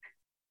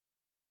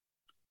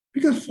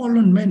 Because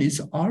fallen man is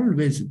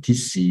always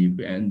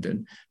deceived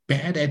and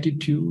bad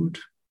attitude.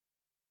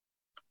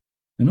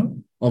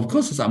 Of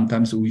course,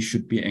 sometimes we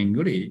should be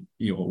angry,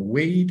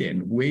 wait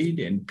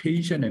and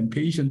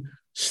patient,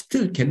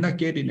 still cannot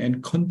get it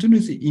and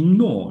continuously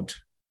ignored.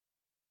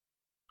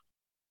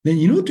 Then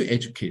to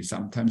educate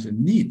sometimes a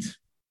need.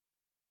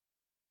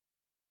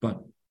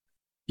 But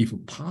if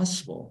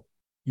possible,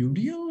 you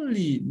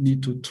really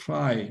need to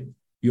try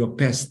your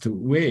best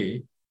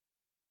way.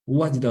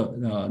 What's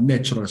the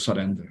natural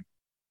surrender?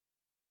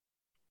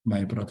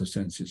 My brothers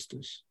and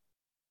sisters,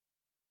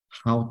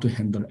 how to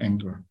handle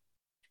anger.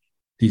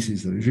 This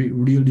is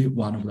really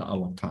one of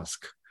our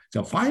tasks.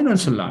 The final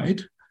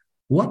slide,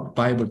 what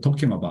Bible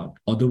talking about?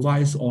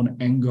 Advice on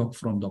anger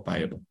from the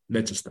Bible.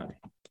 Let's study.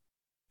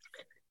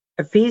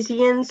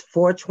 Ephesians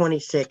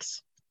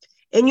 4:26.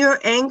 In your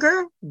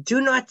anger,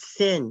 do not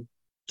sin.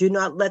 Do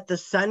not let the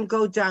sun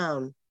go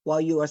down while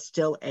you are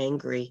still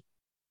angry.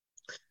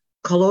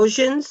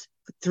 Colossians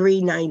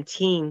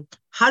 3:19.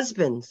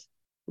 Husbands,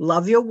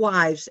 love your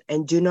wives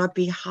and do not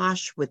be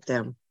harsh with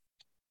them.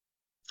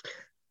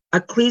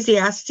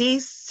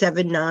 Ecclesiastes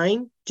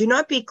 7:9. Do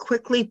not be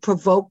quickly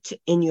provoked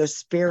in your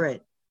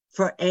spirit,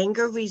 for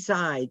anger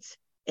resides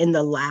in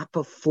the lap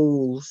of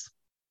fools.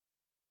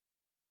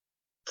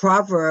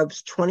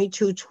 Proverbs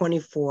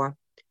 22:24.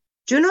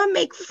 Do not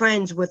make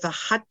friends with a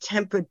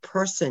hot-tempered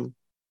person.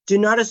 Do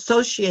not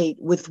associate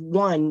with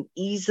one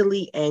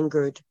easily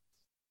angered.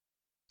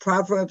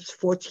 Proverbs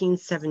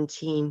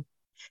 14:17.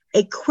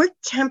 A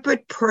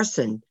quick-tempered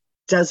person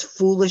does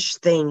foolish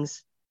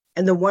things,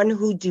 and the one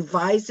who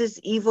devises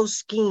evil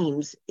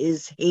schemes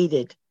is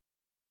hated.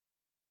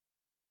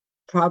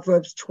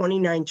 Proverbs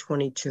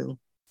 29:22.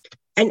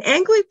 An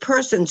angry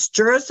person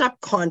stirs up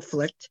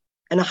conflict,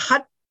 and a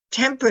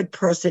hot-tempered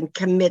person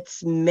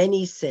commits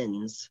many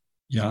sins.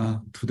 Yeah,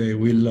 today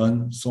we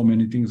learn so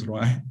many things,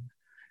 right?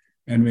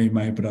 Anyway,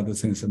 my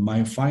brothers and sisters,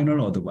 my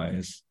final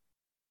advice,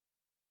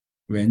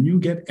 when you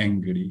get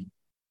angry,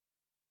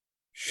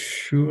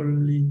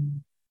 surely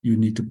you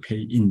need to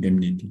pay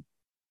indemnity.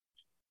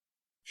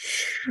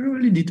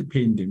 Surely need to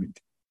pay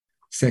indemnity.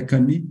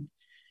 Secondly,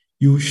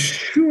 you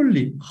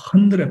surely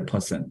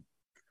 100%,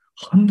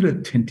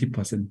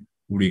 120%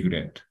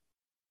 regret.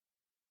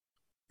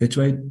 That's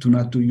why do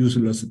not do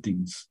useless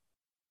things.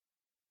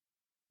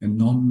 And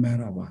no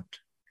matter what,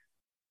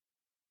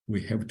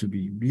 we have to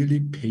be really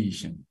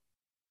patient.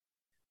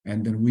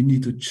 And then we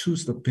need to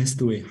choose the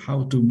best way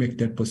how to make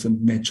that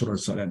person natural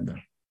surrender.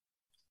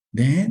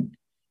 Then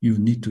you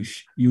need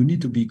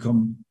to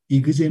become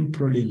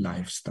exemplary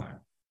lifestyle.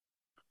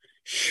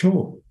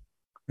 Show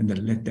and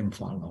then let them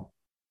follow.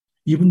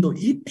 Even though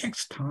it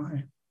takes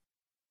time,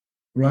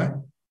 right?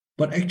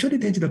 But actually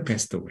that's the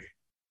best way,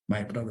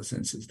 my brothers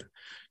and sisters.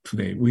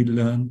 Today we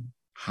learn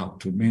how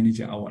to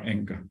manage our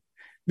anger.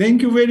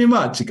 Thank you very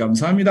much.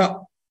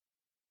 감사합니다.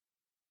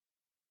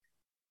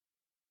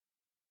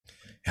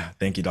 Yeah,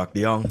 thank you, Dr.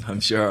 Young. I'm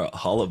sure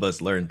all of us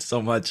learned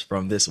so much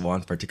from this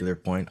one particular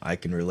point. I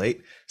can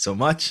relate so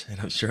much, and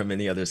I'm sure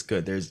many others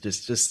could. There's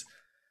just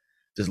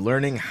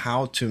learning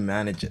how to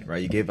manage it,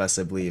 right? You gave us,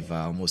 I believe,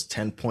 almost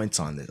 10 points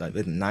on this,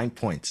 9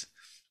 points,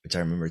 which I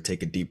remember: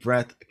 take a deep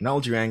breath,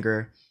 acknowledge your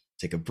anger,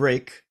 take a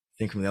break,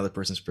 think from the other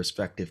person's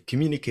perspective,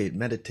 communicate,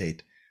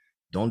 meditate,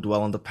 don't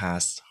dwell on the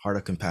past, heart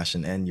of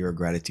compassion, and your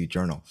gratitude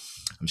journal.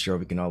 I'm sure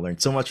we can all learn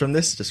so much from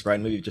this. Just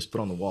maybe just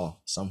put on the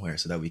wall somewhere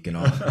so that we can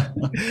all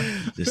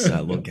just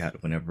look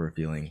at whenever we're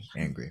feeling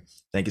angry.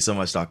 Thank you so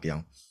much, Dr.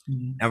 Young.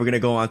 Now we're going to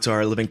go on to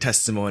our living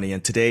testimony,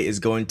 and today is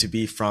going to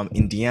be from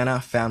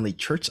Indiana Family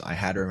Church. I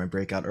had her in my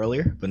breakout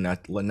earlier, but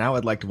now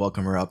I'd like to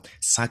welcome her up,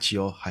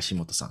 Sachio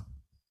Hashimoto-san.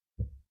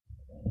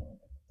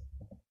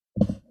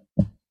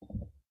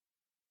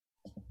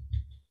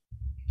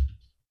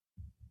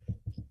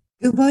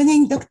 Good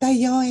morning, Dr.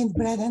 Young and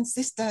brothers and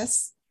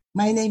sisters.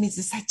 My name is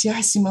Sachio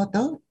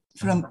Hashimoto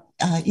from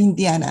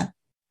Indiana.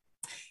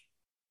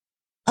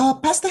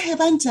 Pastor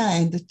Hevanja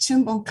and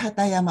Chunbon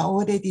Katayama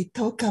already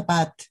talked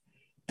about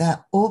the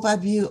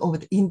overview of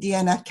the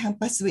Indiana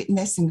campus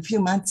witnessing a few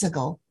months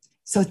ago.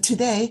 So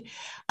today,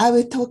 I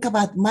will talk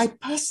about my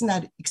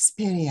personal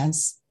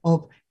experience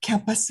of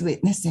campus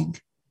witnessing.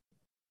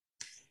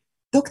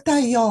 Dr.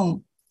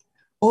 Young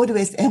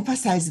always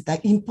emphasized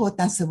the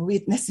importance of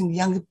witnessing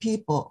young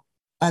people,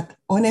 but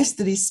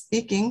honestly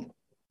speaking,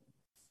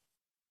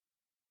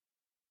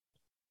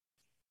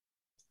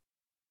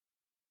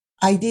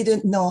 I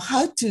didn't know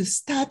how to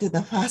start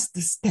the first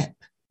step.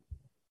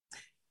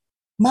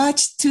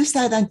 March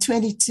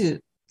 2022,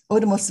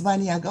 almost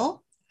 1 year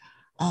ago,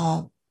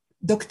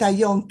 Dr.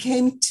 Young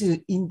came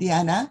to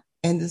Indiana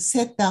and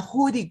set the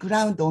holy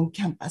ground on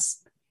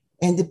campus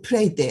and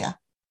prayed there.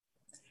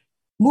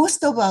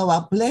 Most of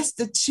our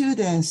blessed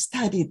children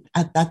studied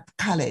at that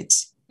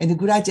college and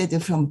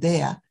graduated from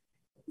there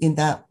in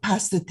the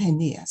past 10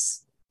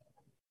 years.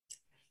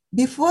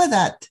 Before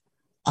that,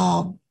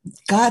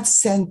 God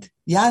sent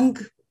young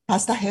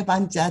Pastor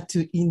Hevanja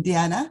to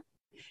Indiana,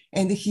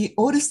 and he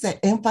also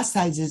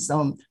emphasizes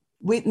on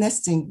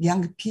witnessing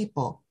young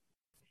people.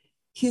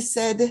 He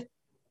said,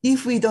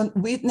 if we don't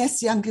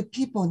witness young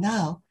people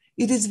now,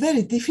 it is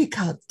very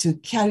difficult to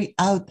carry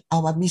out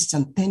our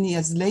mission 10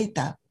 years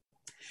later.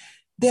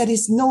 There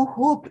is no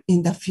hope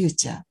in the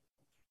future.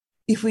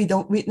 If we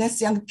don't witness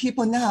young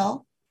people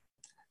now,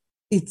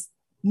 it's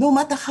no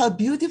matter how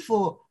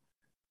beautiful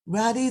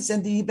rallies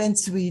and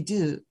events we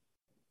do,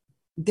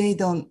 they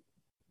don't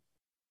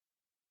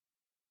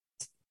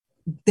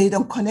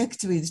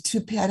connect with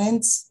two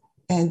parents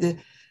and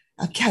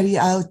carry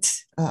out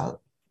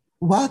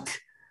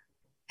work,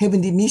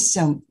 heavenly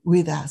mission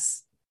with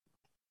us.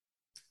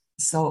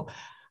 So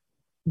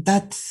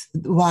that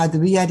word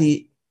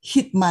really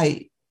hit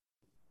my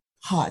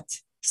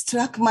heart,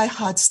 struck my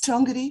heart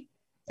strongly.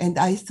 And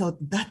I thought,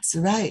 that's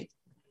right.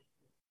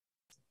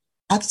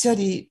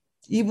 Actually,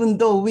 even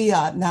though we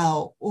are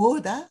now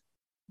older,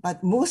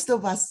 but most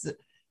of us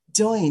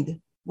joined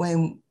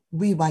when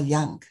we were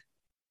young,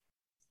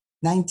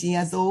 19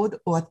 years old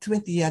or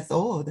 20 years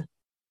old.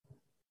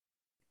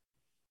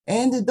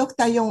 And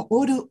Dr. Young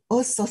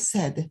also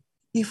said,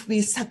 if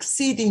we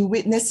succeed in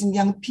witnessing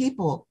young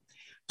people,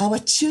 our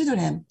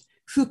children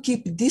who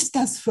keep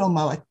distance from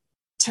our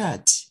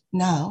church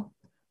now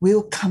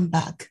will come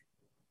back.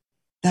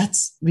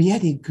 That's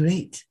really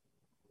great.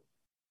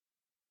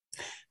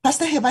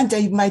 Pastor Hevanja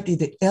invited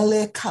the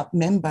LA Cup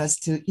members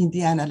to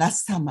Indiana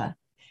last summer,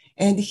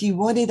 and he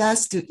wanted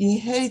us to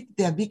inherit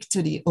their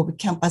victory of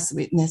campus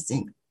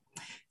witnessing.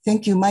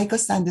 Thank you, Michael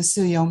and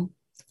Suyon,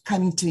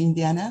 coming to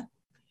Indiana.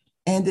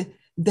 And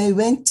they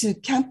went to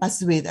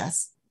campus with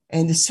us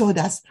and showed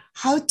us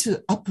how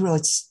to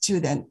approach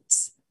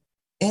students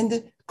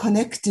and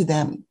connect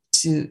them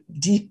to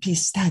DP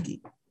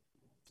study.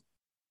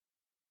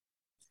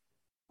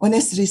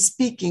 Honestly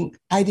speaking,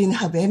 I didn't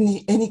have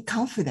any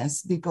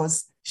confidence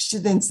because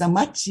students are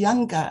much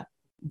younger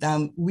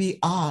than we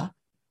are,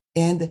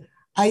 and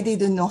I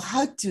didn't know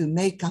how to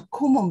make a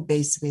common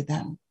base with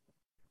them.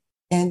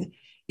 And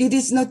it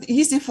is not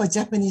easy for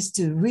Japanese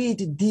to read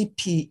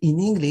DP in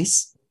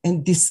English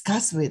and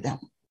discuss with them.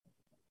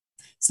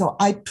 So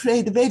I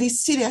prayed very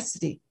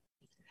seriously.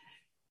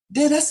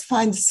 Let us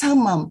find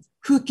someone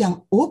who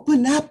can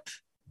open up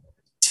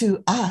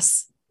to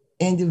us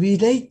and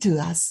relate to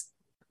us.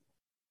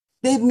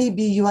 Let me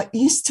be your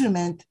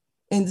instrument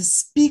and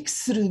speak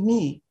through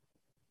me.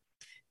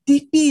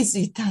 DP is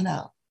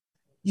eternal,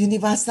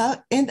 universal,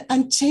 and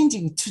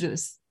unchanging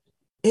truth.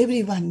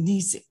 Everyone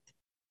needs it.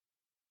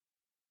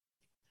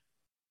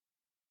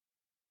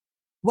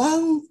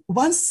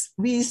 Once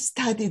we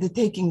started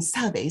taking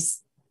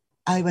surveys,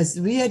 I was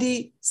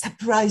really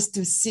surprised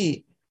to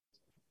see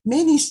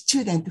many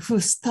students who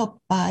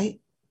stopped by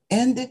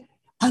and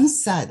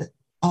answered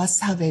our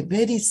survey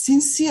very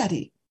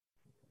sincerely.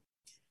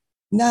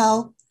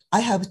 Now,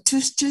 I have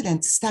 2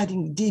 students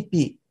studying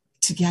DP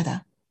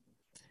together,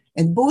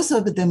 and both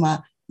of them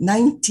are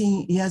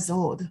 19 years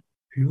old.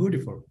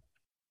 Beautiful.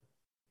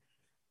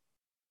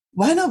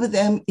 One of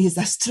them is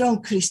a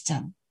strong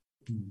Christian.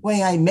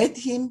 When I met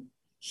him,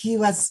 he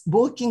was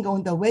walking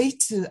on the way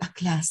to a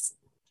class.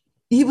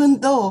 Even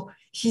though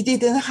he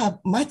didn't have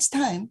much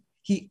time,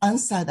 he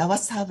answered our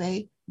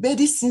survey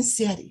very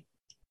sincerely.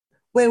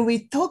 When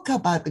we talk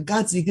about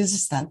God's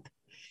existence,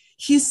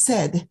 he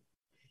said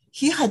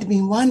he had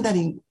been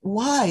wondering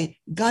why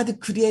God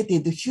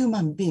created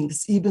human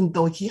beings, even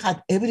though he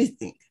had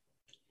everything.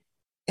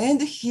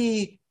 And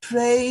he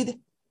prayed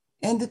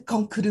and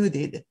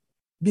concluded,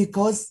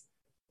 because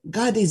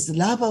God is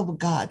love of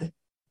God,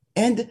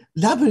 and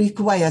love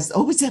requires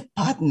object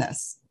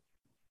partners.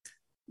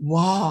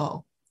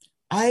 Wow.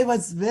 I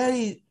was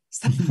very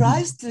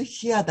surprised to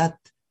hear that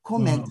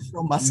comment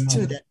from a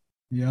student.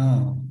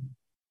 Yeah.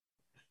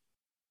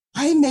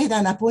 I made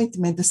an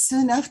appointment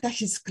soon after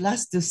his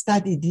class to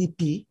study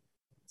DP,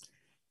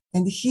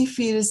 and he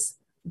feels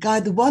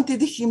God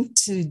wanted him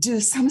to do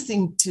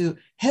something to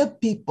help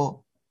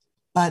people,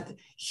 but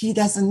he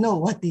doesn't know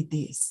what it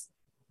is.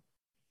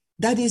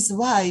 That is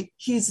why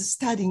he's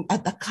studying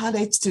at the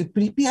college to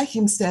prepare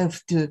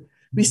himself to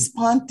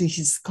respond to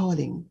his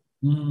calling.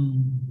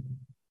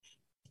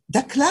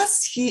 The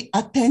class he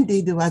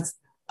attended was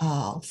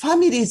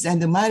families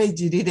and marriage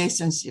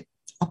relationship,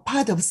 a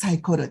part of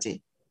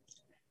psychology.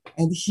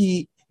 And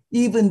he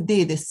even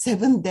did a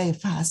 7-day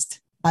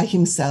fast by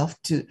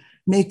himself to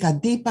make a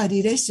deeper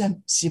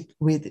relationship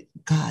with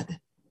God.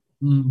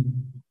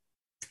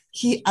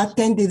 He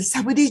attended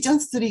Sub-Region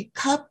 3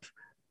 Cup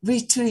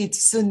retreat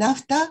soon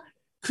after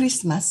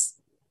Christmas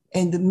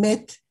and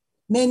met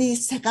many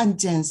second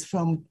gens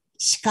from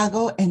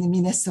Chicago and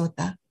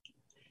Minnesota.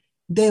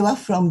 They were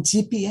from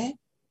GPA,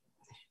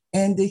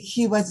 and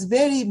he was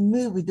very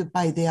moved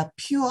by their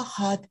pure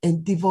heart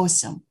and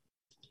devotion.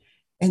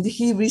 And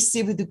he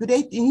received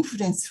great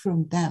influence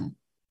from them.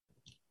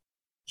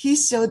 He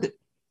showed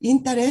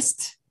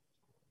interest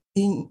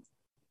in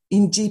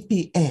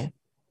GPA,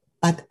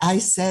 but I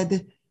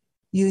said,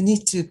 you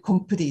need to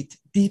complete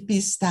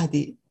DP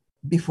study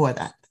before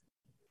that.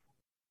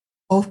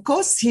 Of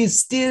course, he's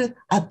still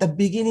at the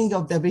beginning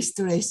of the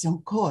restoration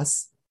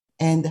course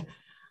and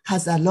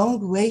has a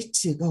long way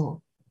to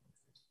go.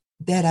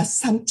 There are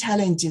some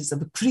challenges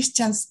of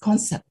Christian's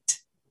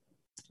concept.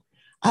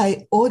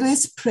 I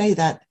always pray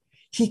that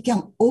he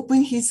can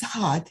open his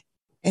heart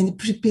and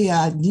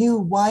prepare a new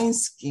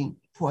wineskin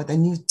for the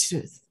new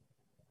truth.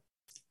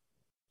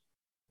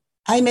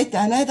 I met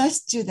another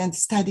student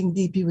studying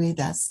DP with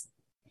us.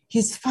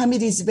 His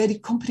family is very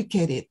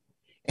complicated,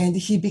 and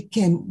he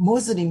became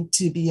Muslim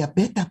to be a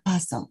better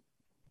person.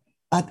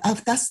 But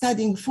after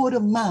studying for a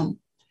month,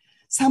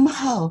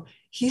 somehow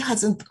he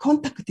hasn't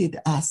contacted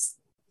us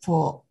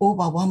for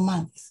over 1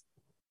 month.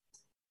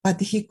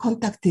 But he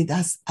contacted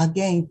us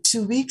again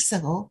 2 weeks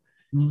ago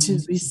to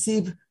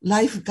receive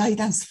life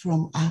guidance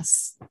from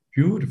us.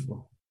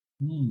 Beautiful.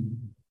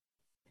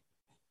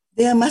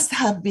 There must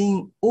have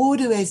been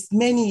always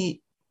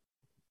many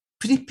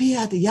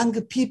prepared young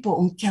people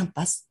on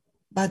campus,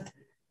 but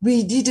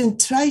we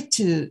didn't try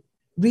to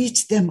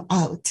reach them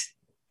out.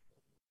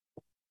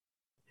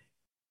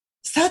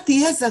 30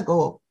 years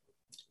ago,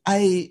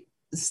 I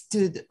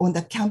stood on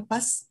the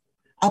campus.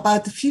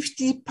 About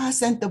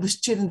 50% of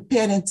student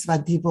parents were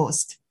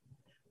divorced.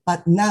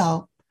 But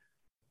now,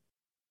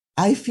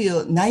 I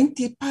feel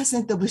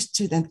 90% of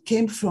students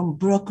came from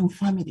broken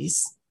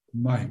families.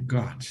 My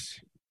God.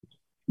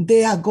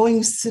 They are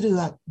going through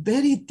a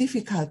very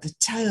difficult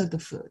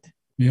childhood.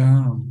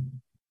 Yeah.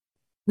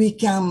 We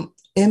can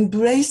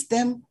embrace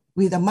them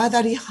with a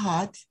motherly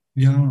heart.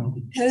 Yeah.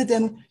 Tell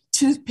them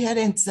two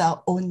parents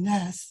are on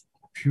earth.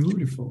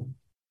 Beautiful.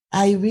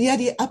 I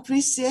really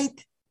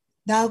appreciate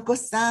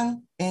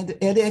Naoko-san and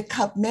LA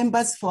Cup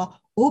members for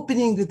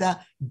opening the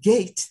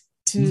gate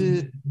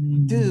to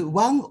do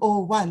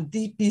 101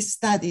 DP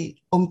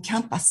study on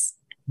campus.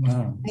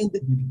 Wow. And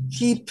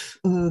keep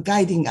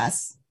guiding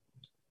us.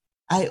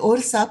 I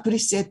also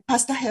appreciate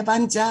Pastor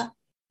Hevanja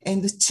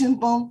and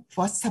Chumbon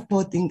for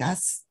supporting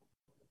us.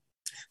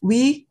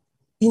 We,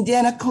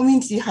 Indiana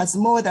community, has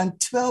more than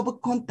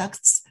 12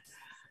 contacts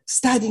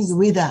studying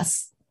with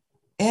us.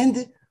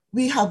 And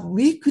we have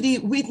weekly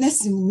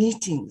witness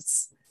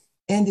meetings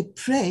and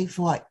pray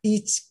for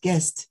each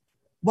guest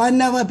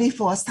 1 hour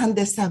before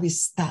Sunday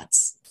service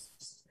starts.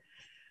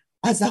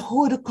 As a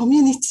whole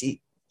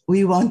community,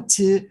 we want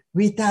to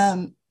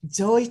return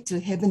joy to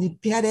Heavenly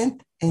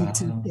Parent and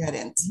to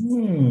parents.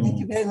 Thank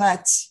you very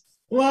much.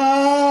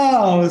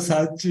 Wow,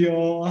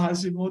 Sachio,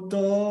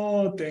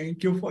 Hashimoto,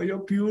 thank you for your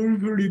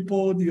beautiful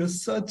report. You're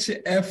such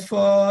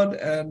effort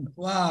and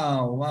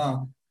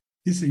wow.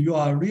 You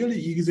are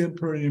really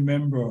exemplary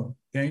member.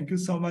 Thank you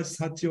so much,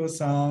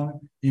 Sachio-san,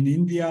 in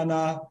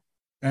Indiana,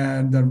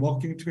 and then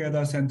working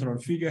together, Central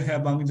Figure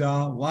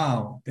Hebangja.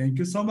 Wow, thank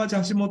you so much,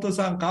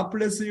 Hashimoto-san. God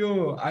bless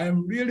you. I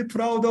am really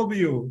proud of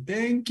you.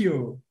 Thank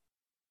you.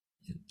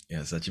 Yeah,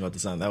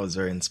 Sachimoto-san, that was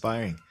very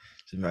inspiring.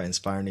 It's very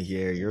inspiring to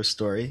hear your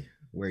story,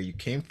 where you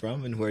came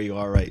from and where you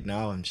are right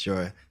now. I'm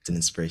sure it's an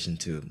inspiration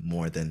to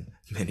more than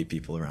many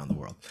people around the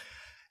world.